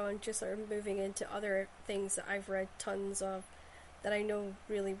 So now I'm just sort of moving into other things that I've read tons of, that I know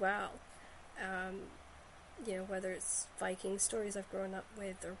really well. Whether it's Viking stories I've grown up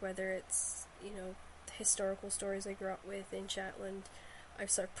with, or whether it's historical stories I grew up with in Shetland.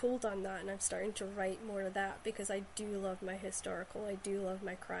 I've sort of pulled on that, and I'm starting to write more of that, because I do love my historical, I do love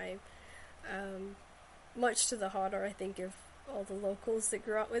my crime. Much to the horror, I think, of all the locals that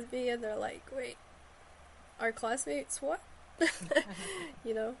grew up with me, and they're like, "Wait, our classmates, what?"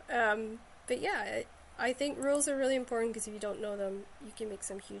 But yeah, I think rules are really important, because if you don't know them, you can make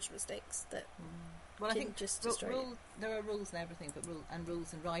some huge mistakes that I think just destroy you. There are rules and everything, but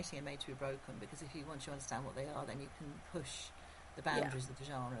rules in writing are made to be broken, because once you understand what they are, then you can push the boundaries of the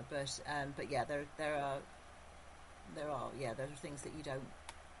genre. But yeah, there are things that you don't.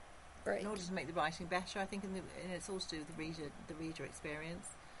 Right. In order to make the writing better, I think it's all to do with the reader experience,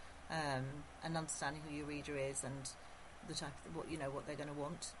 and understanding who your reader is, and the type of what they're going to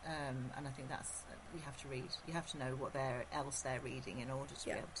want, and I think that's you have to read. You have to know what they're reading in order to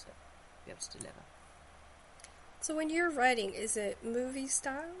be able to deliver. So when you're writing, is it movie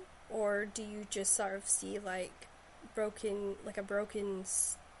style, or do you just sort of see like a broken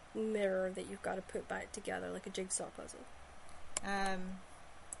mirror that you've got to put back together like a jigsaw puzzle?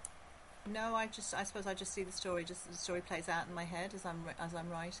 No, I suppose I just see the story. Just the story plays out in my head as I'm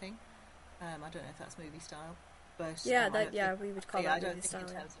writing. I don't know if that's movie style, but we would call that movie style.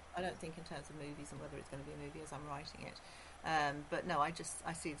 I don't think in terms of movies and whether it's going to be a movie as I'm writing it. But no, I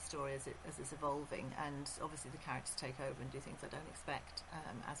see the story as it's evolving, and obviously the characters take over and do things I don't expect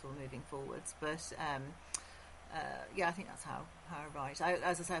as we're moving forwards. But I think that's how I write.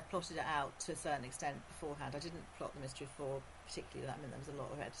 As I say, I plotted it out to a certain extent beforehand. I didn't plot the mystery for particularly that. I mean, there was a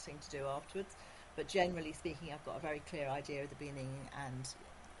lot of editing to do afterwards. But generally speaking, I've got a very clear idea at the beginning and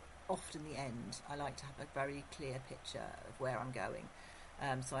often the end. I like to have a very clear picture of where I'm going.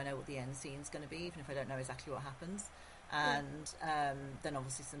 So I know what the end scene's going to be, even if I don't know exactly what happens. And then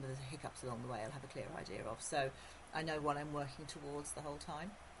obviously some of the hiccups along the way I'll have a clear idea of. So I know what I'm working towards the whole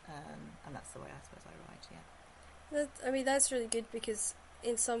time. And that's the way I suppose I write, yeah. That's really good, because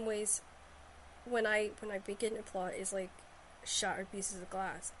in some ways when I begin a plot, it's like shattered pieces of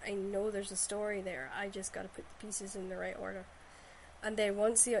glass. I know there's a story there. I just got to put the pieces in the right order. And then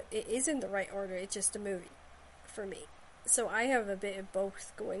once it is in the right order, it's just a movie for me. So I have a bit of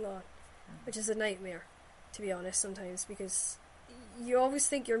both going on, which is a nightmare, to be honest, sometimes, because you always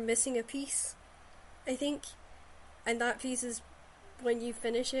think you're missing a piece, I think, and that piece is, when you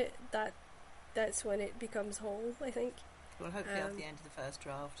finish it, that's when it becomes whole, I think. Well, hopefully at the end of the first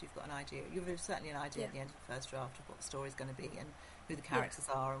draft you've got an idea. You've certainly an idea at the end of the first draft of what the story's going to be and who the characters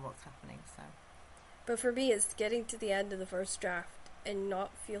are and what's happening. So, but for me, it's getting to the end of the first draft and not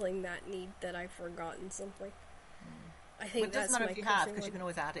feeling that need that I've forgotten something. I think that's my crushing one. It doesn't matter if you have, because you can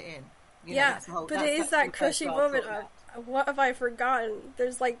always add it in. That's but it is that crushing moment of what have I forgotten?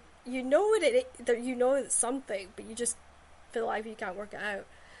 There's like, you know it's something, but you just feel like you can't work it out.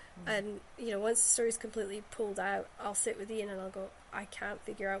 And once the story's completely pulled out, I'll sit with Ian and I'll go, I can't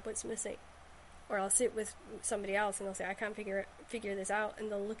figure out what's missing. Or I'll sit with somebody else and I'll say, I can't figure this out,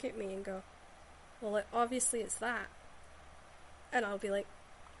 and they'll look at me and go, well, obviously it's that. And I'll be like,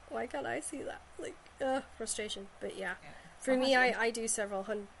 why can't I see that? Like, frustration. But for me, I do several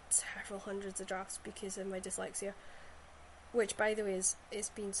hundreds of drafts because of my dyslexia, which, by the way, is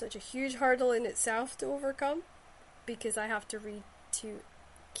been such a huge hurdle in itself to overcome, because I have to read to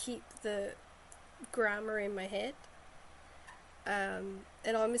keep the grammar in my head. And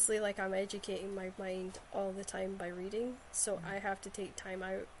honestly, like, I'm educating my mind all the time by reading, so I have to take time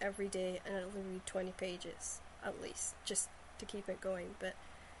out every day and I'll read 20 pages at least, just to keep it going. But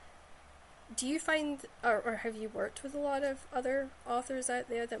do you find, or have you worked with a lot of other authors out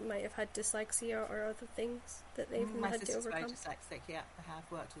there that might have had dyslexia or other things that they've had to overcome? My sister's very dyslexic, yeah. I have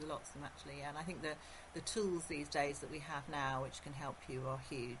worked with lots of them, actually, and I think the tools these days that we have now which can help you are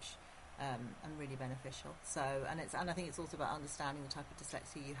huge and really beneficial. So, and I think it's also about understanding the type of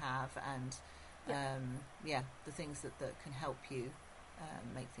dyslexia you have, and the things that can help you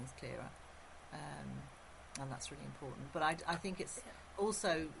make things clearer, and that's really important. But I think it's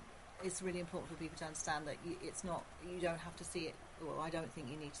also, it's really important for people to understand that it's not, you don't have to see it, well, I don't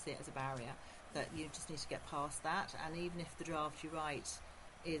think you need to see it as a barrier, that you just need to get past that. And even if the draft you write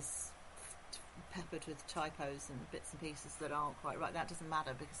is peppered with typos and bits and pieces that aren't quite right, that doesn't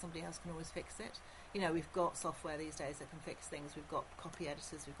matter, because somebody else can always fix it. We've got software these days that can fix things. We've got copy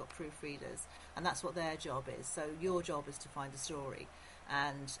editors, we've got proofreaders, and that's what their job is. So your job is to find the story,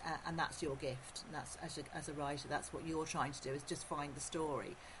 and that's your gift. And that's, as a writer, that's what you're trying to do, is just find the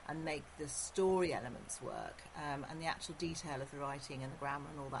story and make the story elements work, and the actual detail of the writing and the grammar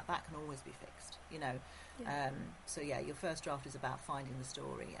and all that can always be fixed. Your first draft is about finding the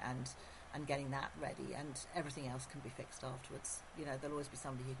story and getting that ready, and everything else can be fixed afterwards. There'll always be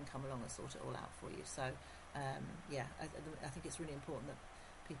somebody who can come along and sort it all out for you. So I think it's really important that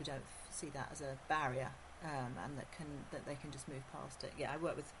people don't see that as a barrier, and that they can just move past it. I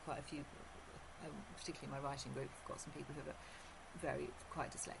work with quite a few, particularly in my writing group. I've got some people who are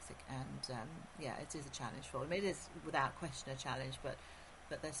quite dyslexic, and it is a challenge for them. It is without question a challenge, but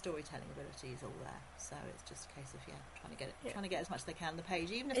their storytelling ability is all there. So it's just a case of trying to get as much as they can on the page,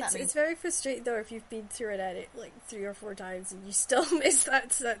 even if that means. It's very frustrating though if you've been through an edit like 3 or 4 times and you still miss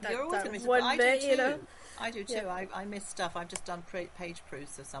that one bit. I do too. Yeah. I miss stuff. I've just done page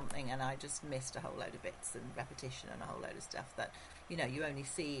proofs of something, and I just missed a whole load of bits and repetition and a whole load of stuff that you only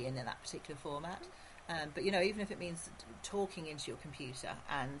see in that particular format. But even if it means talking into your computer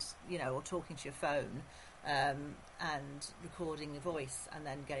and or talking to your phone, and recording a voice and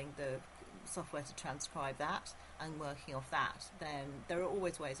then getting the software to transcribe that and working off that, then there are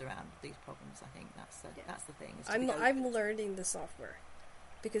always ways around these problems. I think that's the thing. I'm learning the software,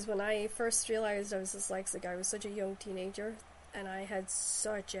 because when I first realised I was dyslexic, I was such a young teenager and I had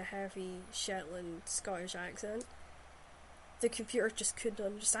such a heavy Shetland Scottish accent. The computer just couldn't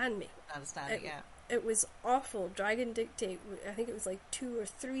understand me. It was awful. Dragon Dictate, I think it was like 2 or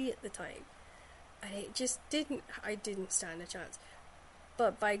 3 at the time, and it just I didn't stand a chance.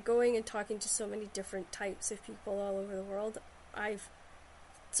 But by going and talking to so many different types of people all over the world, I've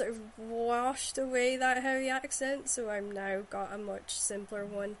sort of washed away that heavy accent, so I've now got a much simpler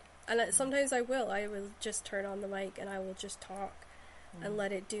one. And sometimes I will just turn on the mic and I will just talk and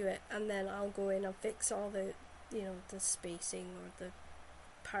let it do it, and then I'll go in and fix all the, the spacing or the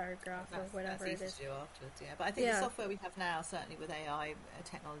paragraph or whatever it is. To do afterwards, yeah. But I think the software we have now, certainly with AI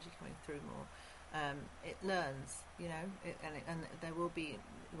technology coming through more, it learns, and there will be.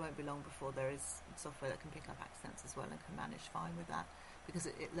 It won't be long before there is software that can pick up accents as well and can manage fine with that, because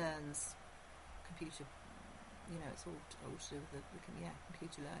it learns computer. It's all to do with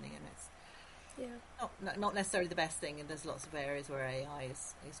computer learning, and it's not necessarily the best thing. And there's lots of areas where AI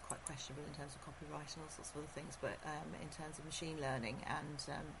is quite questionable in terms of copyright and all sorts of other things. But in terms of machine learning, and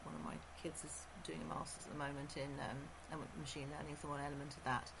one of my kids is doing a master's at the moment in machine learning, is the one element of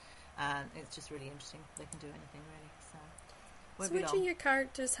that. And it's just really interesting. They can do anything really. So which of your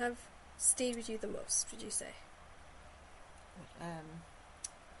characters have stayed with you the most, would you say?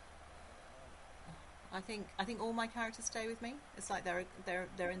 I think all my characters stay with me. It's like they're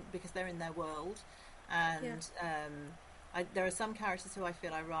in, because they're in their world, and there are some characters who I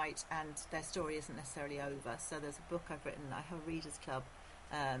feel I write and their story isn't necessarily over. So there's a book I've written. I have a readers club,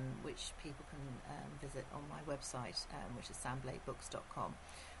 which people can visit on my website, which is sambladebooks.com.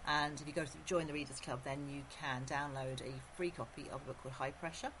 And if you go to join the Readers Club, then you can download a free copy of a book called High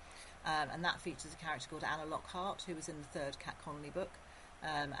Pressure, and that features a character called Anna Lockhart, who was in the 3rd Cat Connolly book,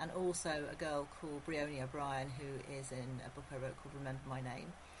 and also a girl called Briony O'Brien, who is in a book I wrote called Remember My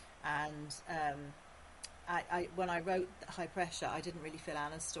Name. And I when I wrote High Pressure, I didn't really feel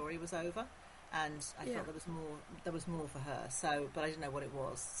Anna's story was over, and I felt there was more for her. So, but I didn't know what it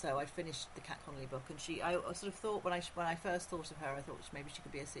was. So I finished the Cat Connolly book, and I sort of thought when I first thought of her, I thought maybe she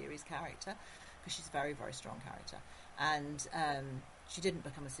could be a series character, because she's a very, very strong character. And she didn't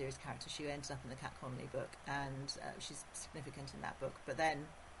become a series character. She ended up in the Cat Connolly book, and she's significant in that book. But then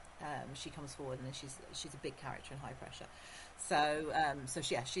she comes forward, and then she's a big character in High Pressure. So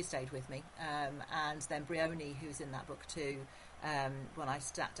she stayed with me. And then Briony, who's in that book too. When I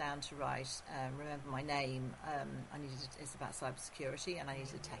sat down to write Remember My Name, it's about cybersecurity, and I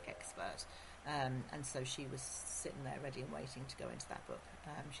needed a tech expert. And so she was sitting there ready and waiting to go into that book.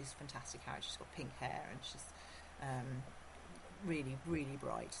 She's a fantastic character. She's got pink hair, and she's really, really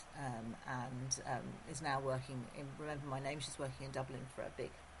bright, and is now working in Remember My Name. She's working in Dublin for a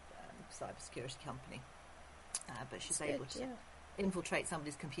big cybersecurity company, but she's able to infiltrate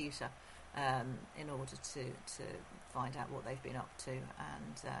somebody's computer in order to find out what they've been up to.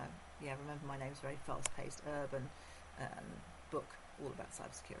 And Remember My Name is a very fast-paced urban book all about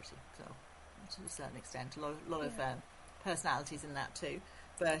cybersecurity, so to a certain extent a lot of personalities in that too,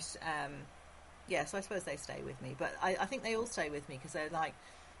 but so I suppose they stay with me. But I think they all stay with me because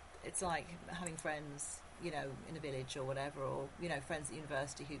it's like having friends, in a village or whatever, or friends at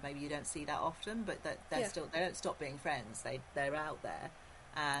university who maybe you don't see that often, but that they don't stop being friends. They're out there,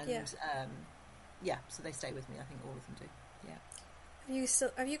 and so they stay with me. I think all of them do.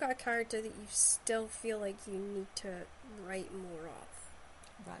 Have you got a character that you still feel like you need to write more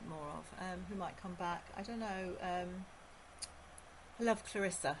of? Who might come back? I don't know. I love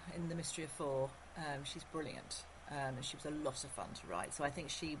Clarissa in The Mystery of Four. She's brilliant, and she was a lot of fun to write. So I think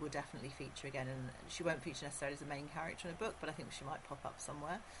she will definitely feature again, and she won't feature necessarily as a main character in a book, but I think she might pop up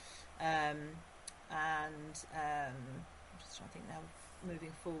somewhere. I'm just trying to think now.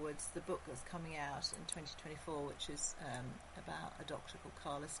 Moving forwards, the book that's coming out in 2024, which is about a doctor called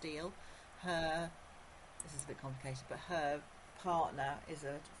Carla Steele. This is a bit complicated, but her partner is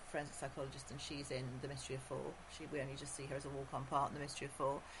a forensic psychologist, and she's in The Mystery of Four. We only just see her as a walk-on part in The Mystery of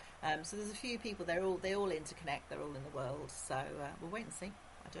Four. So there's a few people. They all interconnect. They're all in the world. So we'll wait and see.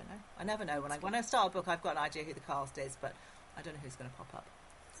 I don't know. I never know. When I start a book, I've got an idea who the cast is, but I don't know who's going to pop up.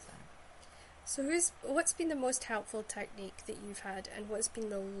 So what's been the most helpful technique that you've had, and what's been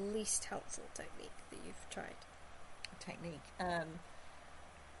the least helpful technique that you've tried?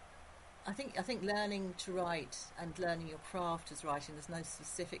 I think learning to write and learning your craft as writing, there's no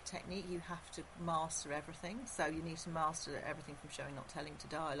specific technique. You have to master everything. So you need to master everything from showing, not telling to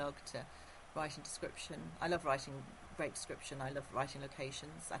dialogue to writing description. I love writing great description. I love writing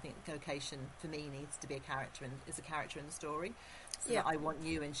locations. I think location for me needs to be a character in the story. So that I want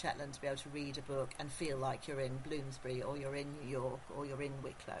you in Shetland to be able to read a book and feel like you're in Bloomsbury or you're in New York or you're in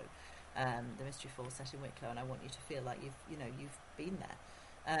Wicklow, the Mystery Falls set in Wicklow, and I want you to feel like you've been there.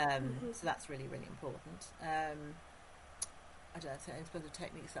 So that's really, really important. I don't know, I suppose the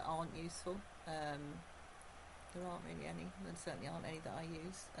techniques that aren't useful. There aren't really any. There certainly aren't any that I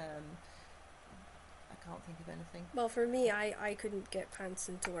use. I can't think of anything. Well, for me, I couldn't get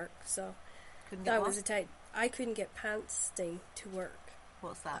pantsing to work, so Couldn't get that what? was I couldn't get pantsing to work.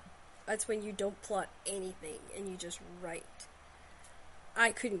 What's that? That's when you don't plot anything and you just write.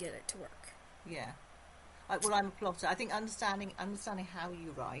 I couldn't get it to work. Yeah. Well, I'm a plotter. I think understanding how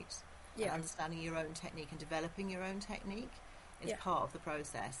you write, and understanding your own technique and developing your own technique is part of the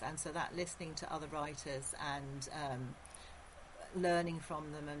process. And so that listening to other writers and learning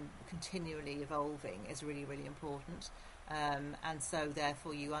from them and continually evolving is really, really important. And so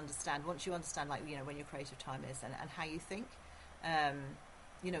therefore you understand, once you understand, like, when your creative time is and how you think,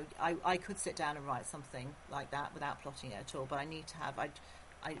 I could sit down and write something like that without plotting it at all, but I need to have,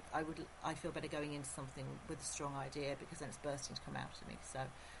 I feel better going into something with a strong idea, because then it's bursting to come out of me. So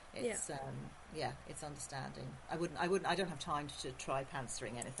it's it's understanding. I don't have time to try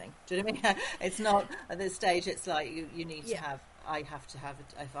pantsering anything. Do you know what I mean? It's not at this stage. It's like you need to have. I have to have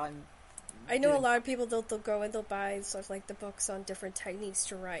it if I'm. I know a lot of people they'll go and they'll buy sort of like the books on different techniques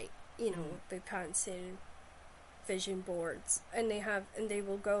to write. Big pantsing, vision boards, and they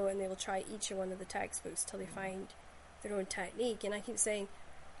will go and they will try each one of the textbooks till they find their own technique. And I keep saying,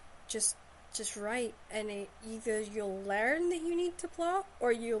 just write, and either you'll learn that you need to plot,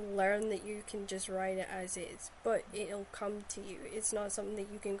 or you'll learn that you can just write it as is. But it'll come to you. It's not something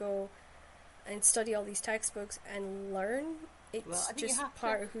that you can go and study all these textbooks and learn. It's just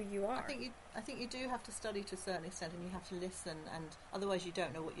part of who you are. I think you do have to study to a certain extent, and you have to listen, and otherwise you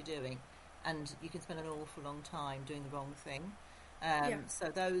don't know what you're doing, and you can spend an awful long time doing the wrong thing.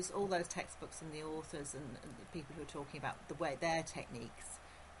 So all those textbooks and the authors and the people who are talking about the way their techniques,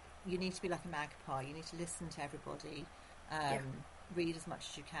 you need to be like a magpie. You need to listen to everybody, read as much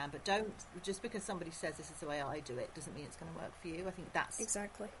as you can, but don't, just because somebody says this is the way I do it doesn't mean it's going to work for you. I think that's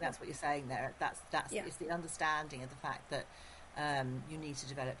what you're saying there. That's it's the understanding of the fact that you need to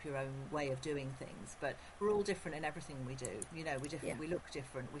develop your own way of doing things, but we're all different in everything we do. We're different, we look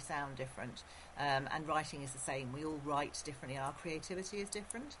different, we sound different, and writing is the same. We all write differently, our creativity is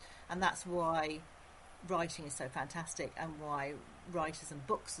different, and that's why writing is so fantastic, and why writers and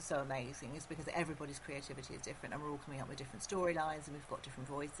books are so amazing, is because everybody's creativity is different, and we're all coming up with different storylines, and we've got different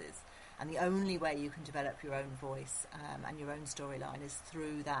voices, and the only way you can develop your own voice and your own storyline is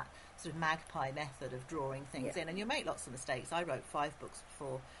through that sort of magpie method of drawing things in. And you'll make lots of mistakes. I wrote 5 books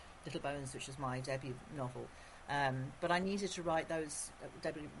before Little Bones, which was my debut novel, but I needed to write those.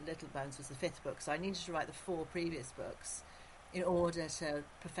 Little Bones was the 5th book, so I needed to write the 4 previous books in order to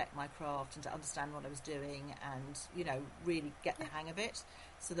perfect my craft and to understand what I was doing and, really get the hang of it,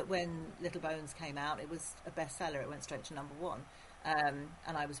 so that when Little Bones came out, it was a bestseller. It went straight to number 1.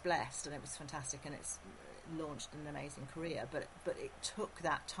 And I was blessed, and it was fantastic, and it's launched an amazing career. But it took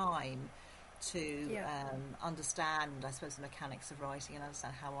that time to understand, I suppose, the mechanics of writing and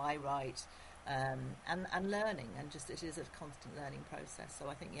understand how I write, and learning, and just it is a constant learning process. So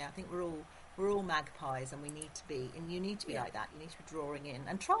I think we're all magpies, and we need to be, and you need to be like that. You need to be drawing in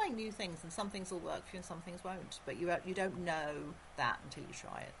and trying new things, and some things will work for you and some things won't, but you don't know that until you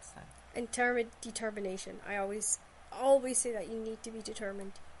try it. So. And determination. I always say that you need to be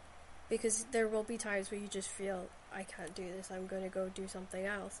determined, because there will be times where you just feel, I can't do this, I'm going to go do something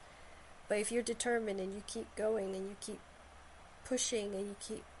else. But if you're determined and you keep going and you keep pushing and you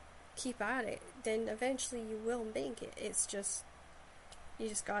keep at it, then eventually you will make it. It's just, you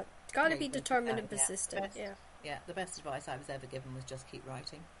just got to be determined and persistent. The best advice I was ever given was just keep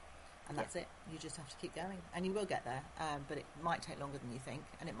writing, and that's it. You just have to keep going, and you will get there, but it might take longer than you think,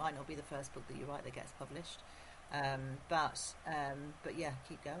 and it might not be the first book that you write that gets published. But yeah,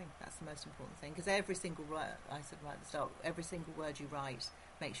 keep going. That's the most important thing, because every single word, I said right at the start, every single word you write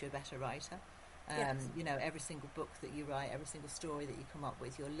makes you a better writer. Every single book that you write, every single story that you come up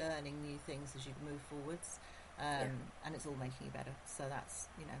with, you're learning new things as you move forwards, and it's all making you better. So that's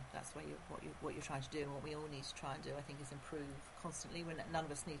what you're trying to do, and what we all need to try and do, I think, is improve constantly. When none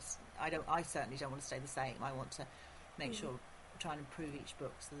of us needs, I certainly don't want to stay the same. I want to make sure, try and improve each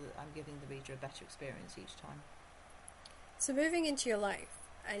book, so that I'm giving the reader a better experience each time. So moving into your life,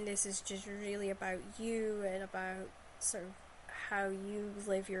 and this is just really about you and about sort of how you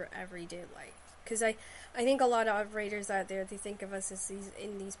live your everyday life. Because I think a lot of writers out there, they think of us as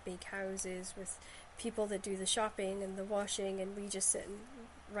in these big houses with people that do the shopping and the washing, and we just sit and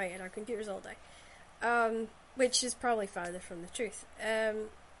write at our computers all day, which is probably farther from the truth.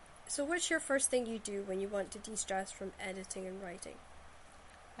 So what's your first thing you do when you want to de-stress from editing and writing?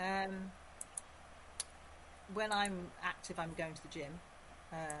 When I'm active, I'm going to the gym,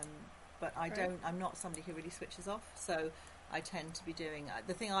 but I'm not somebody who really switches off, so I tend to be doing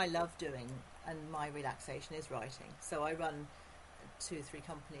the thing I love doing, and my relaxation is writing. So I run 2-3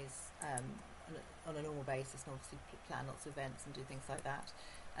 companies on a normal basis, and obviously plan lots of events and do things like that.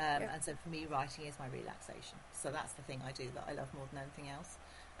 And so for me, writing is my relaxation. So that's the thing I do that I love more than anything else.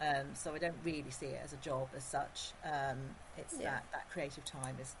 So I don't really see it as a job as such. It's that creative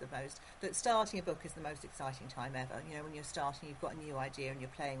time is the most. That starting a book is the most exciting time ever. You know, when you're starting, you've got a new idea and you're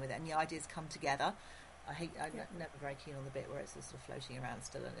playing with it, and the ideas come together. I'm never very keen on the bit where it's sort of floating around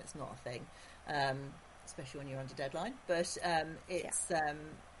still and it's not a thing, especially when you're under deadline. But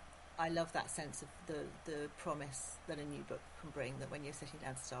I love that sense of the promise that a new book can bring, that when you're sitting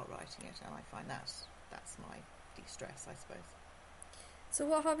down to start writing it, and I find that's my de-stress, I suppose. So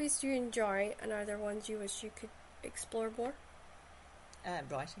what hobbies do you enjoy, and are there ones you wish you could explore more?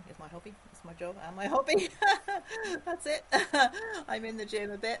 Writing is my hobby. It's my job and my hobby. That's it. I'm in the gym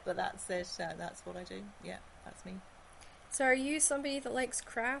a bit, but that's it. That's what I do. Yeah, that's me. So are you somebody that likes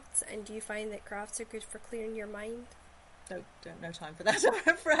crafts, and do you find that crafts are good for clearing your mind? No time for that,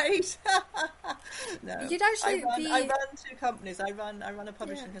 I'm afraid. No. You'd actually I run 2 companies. I run a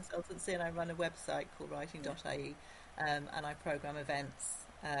publishing consultancy, and I run a website called writing.ie, and I program events.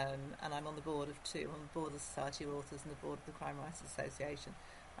 And I'm on the board of 2. I'm on the board of the Society of Authors and the board of the Crime Writers Association.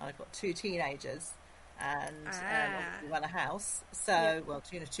 And I've got 2 teenagers, and we run a house. So,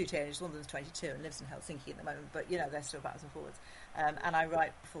 2 teenagers. One of them's 22 and lives in Helsinki at the moment, but they're still backwards and forwards. And I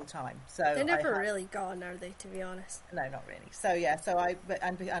write full time. So they're never really gone, are they? To be honest, no, not really. So yeah,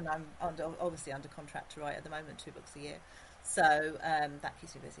 and I'm obviously under contract to write at the moment 2 books a year. So that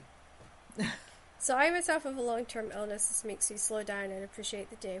keeps me busy. So I myself have a long-term illness. This makes you slow down and appreciate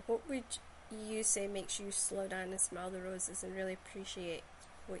the day. What would you say makes you slow down and smell the roses and really appreciate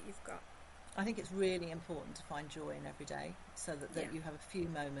what you've got? I think it's really important to find joy in every day, so that you have a few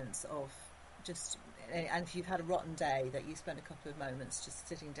moments of just, and if you've had a rotten day, that you spend a couple of moments just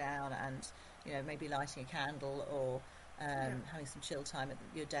sitting down and maybe lighting a candle, or having some chill time at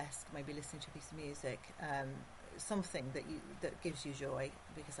your desk, maybe listening to a piece of music. Something that gives you joy,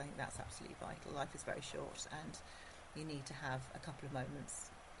 because I think that's absolutely vital. Life is very short, and you need to have a couple of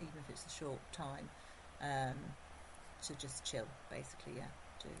moments, even if it's a short time, to just chill, basically.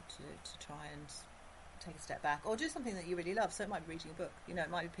 To try and take a step back, or do something that you really love. So it might be reading a book, it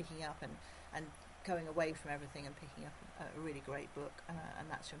might be picking up and going away from everything and picking up a really great book, and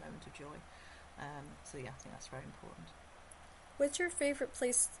that's your moment of joy. So I think that's very important. What's your favourite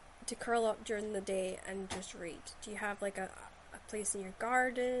place to curl up during the day and just read? Do you have like a place in your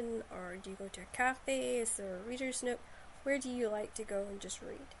garden, or do you go to a cafe? Is there a reader's nook? Where do you like to go and just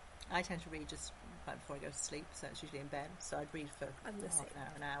read? I tend to read just right before I go to sleep, so it's usually in bed. So I'd read for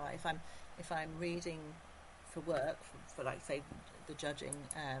half an hour. If I'm reading for work, for like say the judging,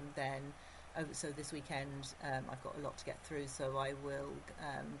 then so this weekend I've got a lot to get through, so I will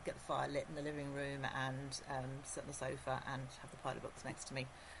get the fire lit in the living room and sit on the sofa and have the pile of books next to me,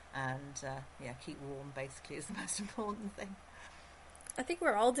 and keep warm basically is the most important thing. I think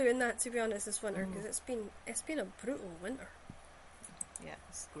we're all doing that, to be honest, this winter, because it's been a brutal winter. Yeah,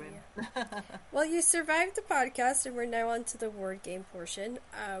 it's grim. Yeah. Well, you survived the podcast, and we're now on to the word game portion,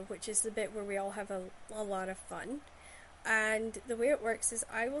 which is the bit where we all have a lot of fun. And the way it works is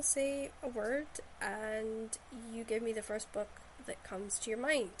I will say a word, and you give me the first book that comes to your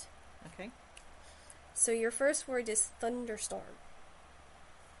mind. Okay. So your first word is thunderstorm.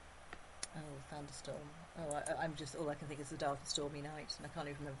 Oh, thunderstorm. Oh, I'm just, all I can think is The Dark and Stormy Night, and I can't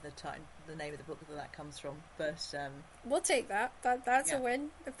even remember the name of the book that comes from. But we'll take that. That's a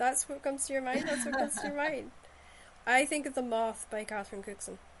win. If that's what comes to your mind, that's what comes to your mind. I think of The Moth by Catherine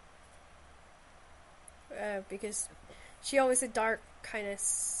Cookson, because she always had dark, kind of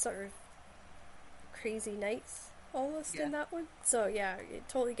sort of crazy nights almost in that one. So yeah, it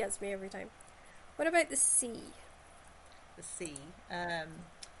totally gets me every time. What about the sea? The sea.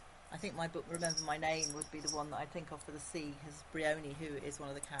 I think my book, Remember My Name, would be the one that I'd think of for the sea, because Brioni, who is one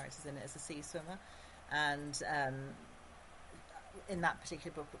of the characters in it, is a sea swimmer. And in that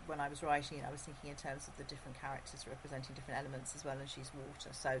particular book, when I was writing it, I was thinking in terms of the different characters representing different elements as well, and she's water.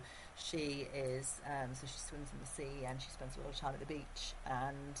 So she is, so she swims in the sea, and she spends a lot of time at the beach,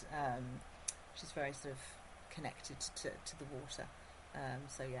 and she's very sort of connected to the water.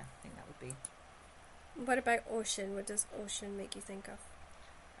 So yeah, I think that would be What about ocean? What does ocean make you think of?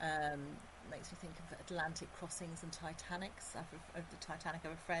 Makes me think of Atlantic crossings and Titanics. Of the Titanic, I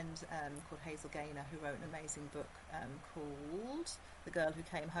have a friend called Hazel Gaynor who wrote an amazing book called The Girl Who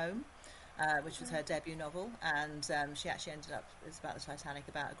Came Home, which was her debut novel, and she actually ended up, it's about the Titanic,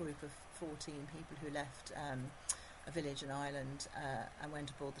 about a group of 14 people who left a village, an island, and went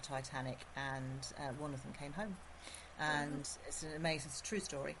aboard the Titanic, and one of them came home. And it's an amazing, it's a true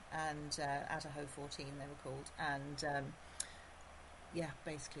story, and Idaho 14 they were called, and yeah,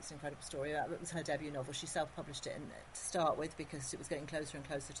 basically it's an incredible story. It was her debut novel. She self-published it to start with because it was getting closer and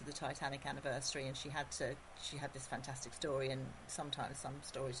closer to the Titanic anniversary, and she had this fantastic story, and sometimes some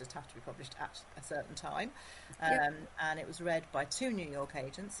stories just have to be published at a certain time. And it was read by 2 New York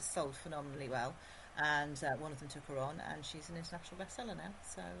agents. It sold phenomenally well, and one of them took her on, and she's an international bestseller now.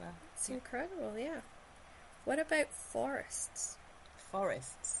 So it's incredible. Yeah. What about forests?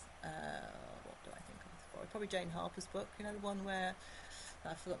 Forests. What do I think of? Probably Jane Harper's book. You know, the one where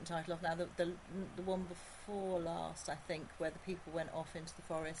I've forgotten the title of now. The one before last, I think, where the people went off into the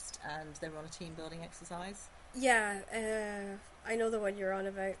forest and they were on a team building exercise. Yeah, I know the one you're on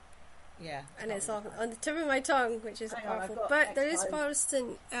about. Yeah, and it's on the tip of my tongue, which is awful. But there is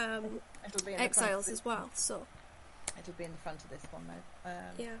Protestant Exiles as well, so it'll be in the front of this one though.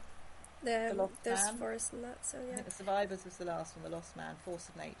 Yeah. There's forest in that, so yeah. I think The Survivors was the last one, The Lost Man, Force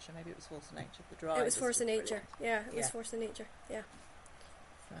of Nature, maybe it was Force of Nature, The Drivers. It was Force of Nature, yeah, it was Force of Nature, yeah.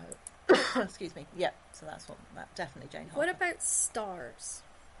 So, excuse me, yeah, so that's definitely Jane Harper. What about Stars?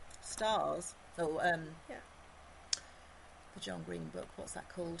 Stars? Oh, yeah. The John Green book, what's that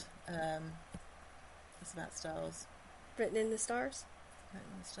called? It's about stars. Written in the Stars? Written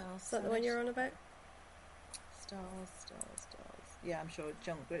in the Stars. Is that the one you're on about? Stars. Yeah, I'm sure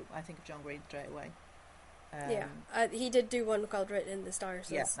I think of John Green straight away. He did do one called Written in the Stars.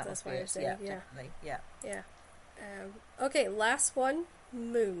 That's why I was saying. Yeah, definitely. Yeah. Okay, last one.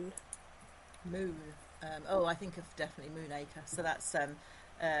 Moon. I think of definitely Moonacre. So that's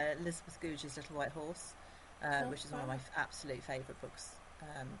Elizabeth Gouge's Little White Horse, which is one of my absolute favourite books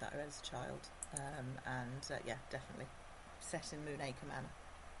that I read as a child. Definitely set in Moonacre Manor.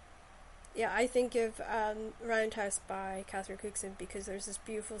 Yeah, I think of Roundhouse by Catherine Cookson because there's this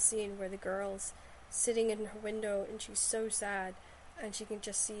beautiful scene where the girl's sitting in her window and she's so sad and she can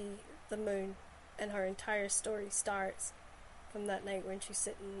just see the moon, and her entire story starts from that night when she's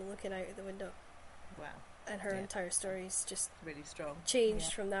sitting looking out of the window. Wow. And her entire story is just really strong.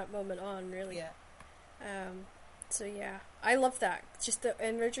 Changed from that moment on, really. Yeah. So yeah, I love that. Just the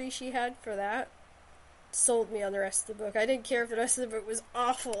imagery she had for that sold me on the rest of the book. I didn't care if the rest of the book was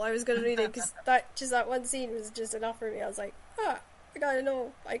awful. I was going to read it because that one scene was just enough for me. I was like, I gotta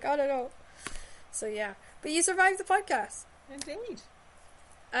know. So yeah, but you survived the podcast. Indeed.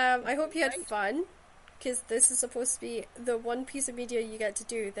 I hope you had fun, because this is supposed to be the one piece of media you get to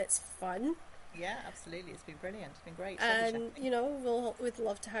do that's fun. Yeah, absolutely. It's been brilliant. It's been great. And we'd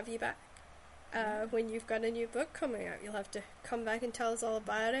love to have you back. When you've got a new book coming out, you'll have to come back and tell us all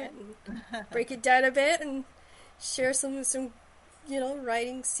about it and break it down a bit and share some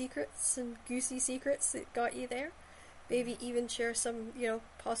writing secrets and goosey secrets that got you there. Maybe even share some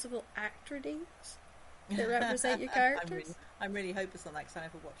possible actor names that represent your characters. I'm really hopeless on that because I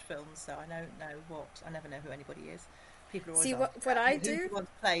never watch films, so I never know who anybody is. People are always what I do. Who want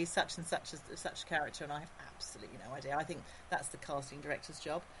to play such and such as such a character, and I have absolutely no idea. I think that's the casting director's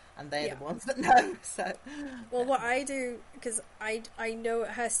job, and they're the ones that know. So, well, what I do, because I know it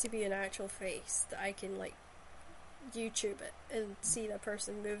has to be an actual face that I can YouTube it and see the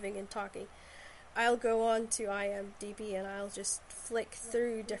person moving and talking. I'll go on to IMDb and I'll just flick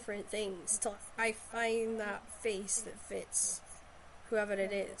through different things till I find that face that fits whoever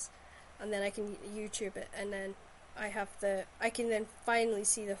it is, and then I can YouTube it, and then I can then finally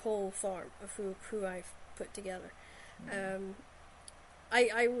see the whole form of who I've put together.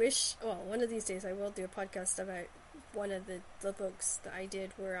 I wish, one of these days I will do a podcast about one of the books that I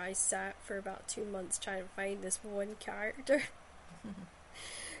did where I sat for about 2 months trying to find this one character.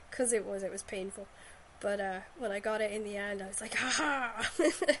 Because it was painful. But when I got it in the end, I was like, ha!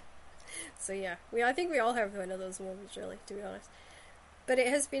 So yeah, I think we all have one of those moments, really, to be honest. But it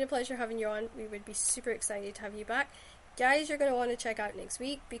has been a pleasure having you on. We would be super excited to have you back. Guys, you're going to want to check out next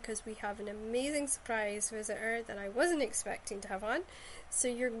week because we have an amazing surprise visitor that I wasn't expecting to have on. So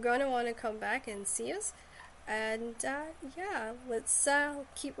you're going to want to come back and see us. And let's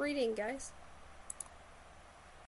keep reading, guys.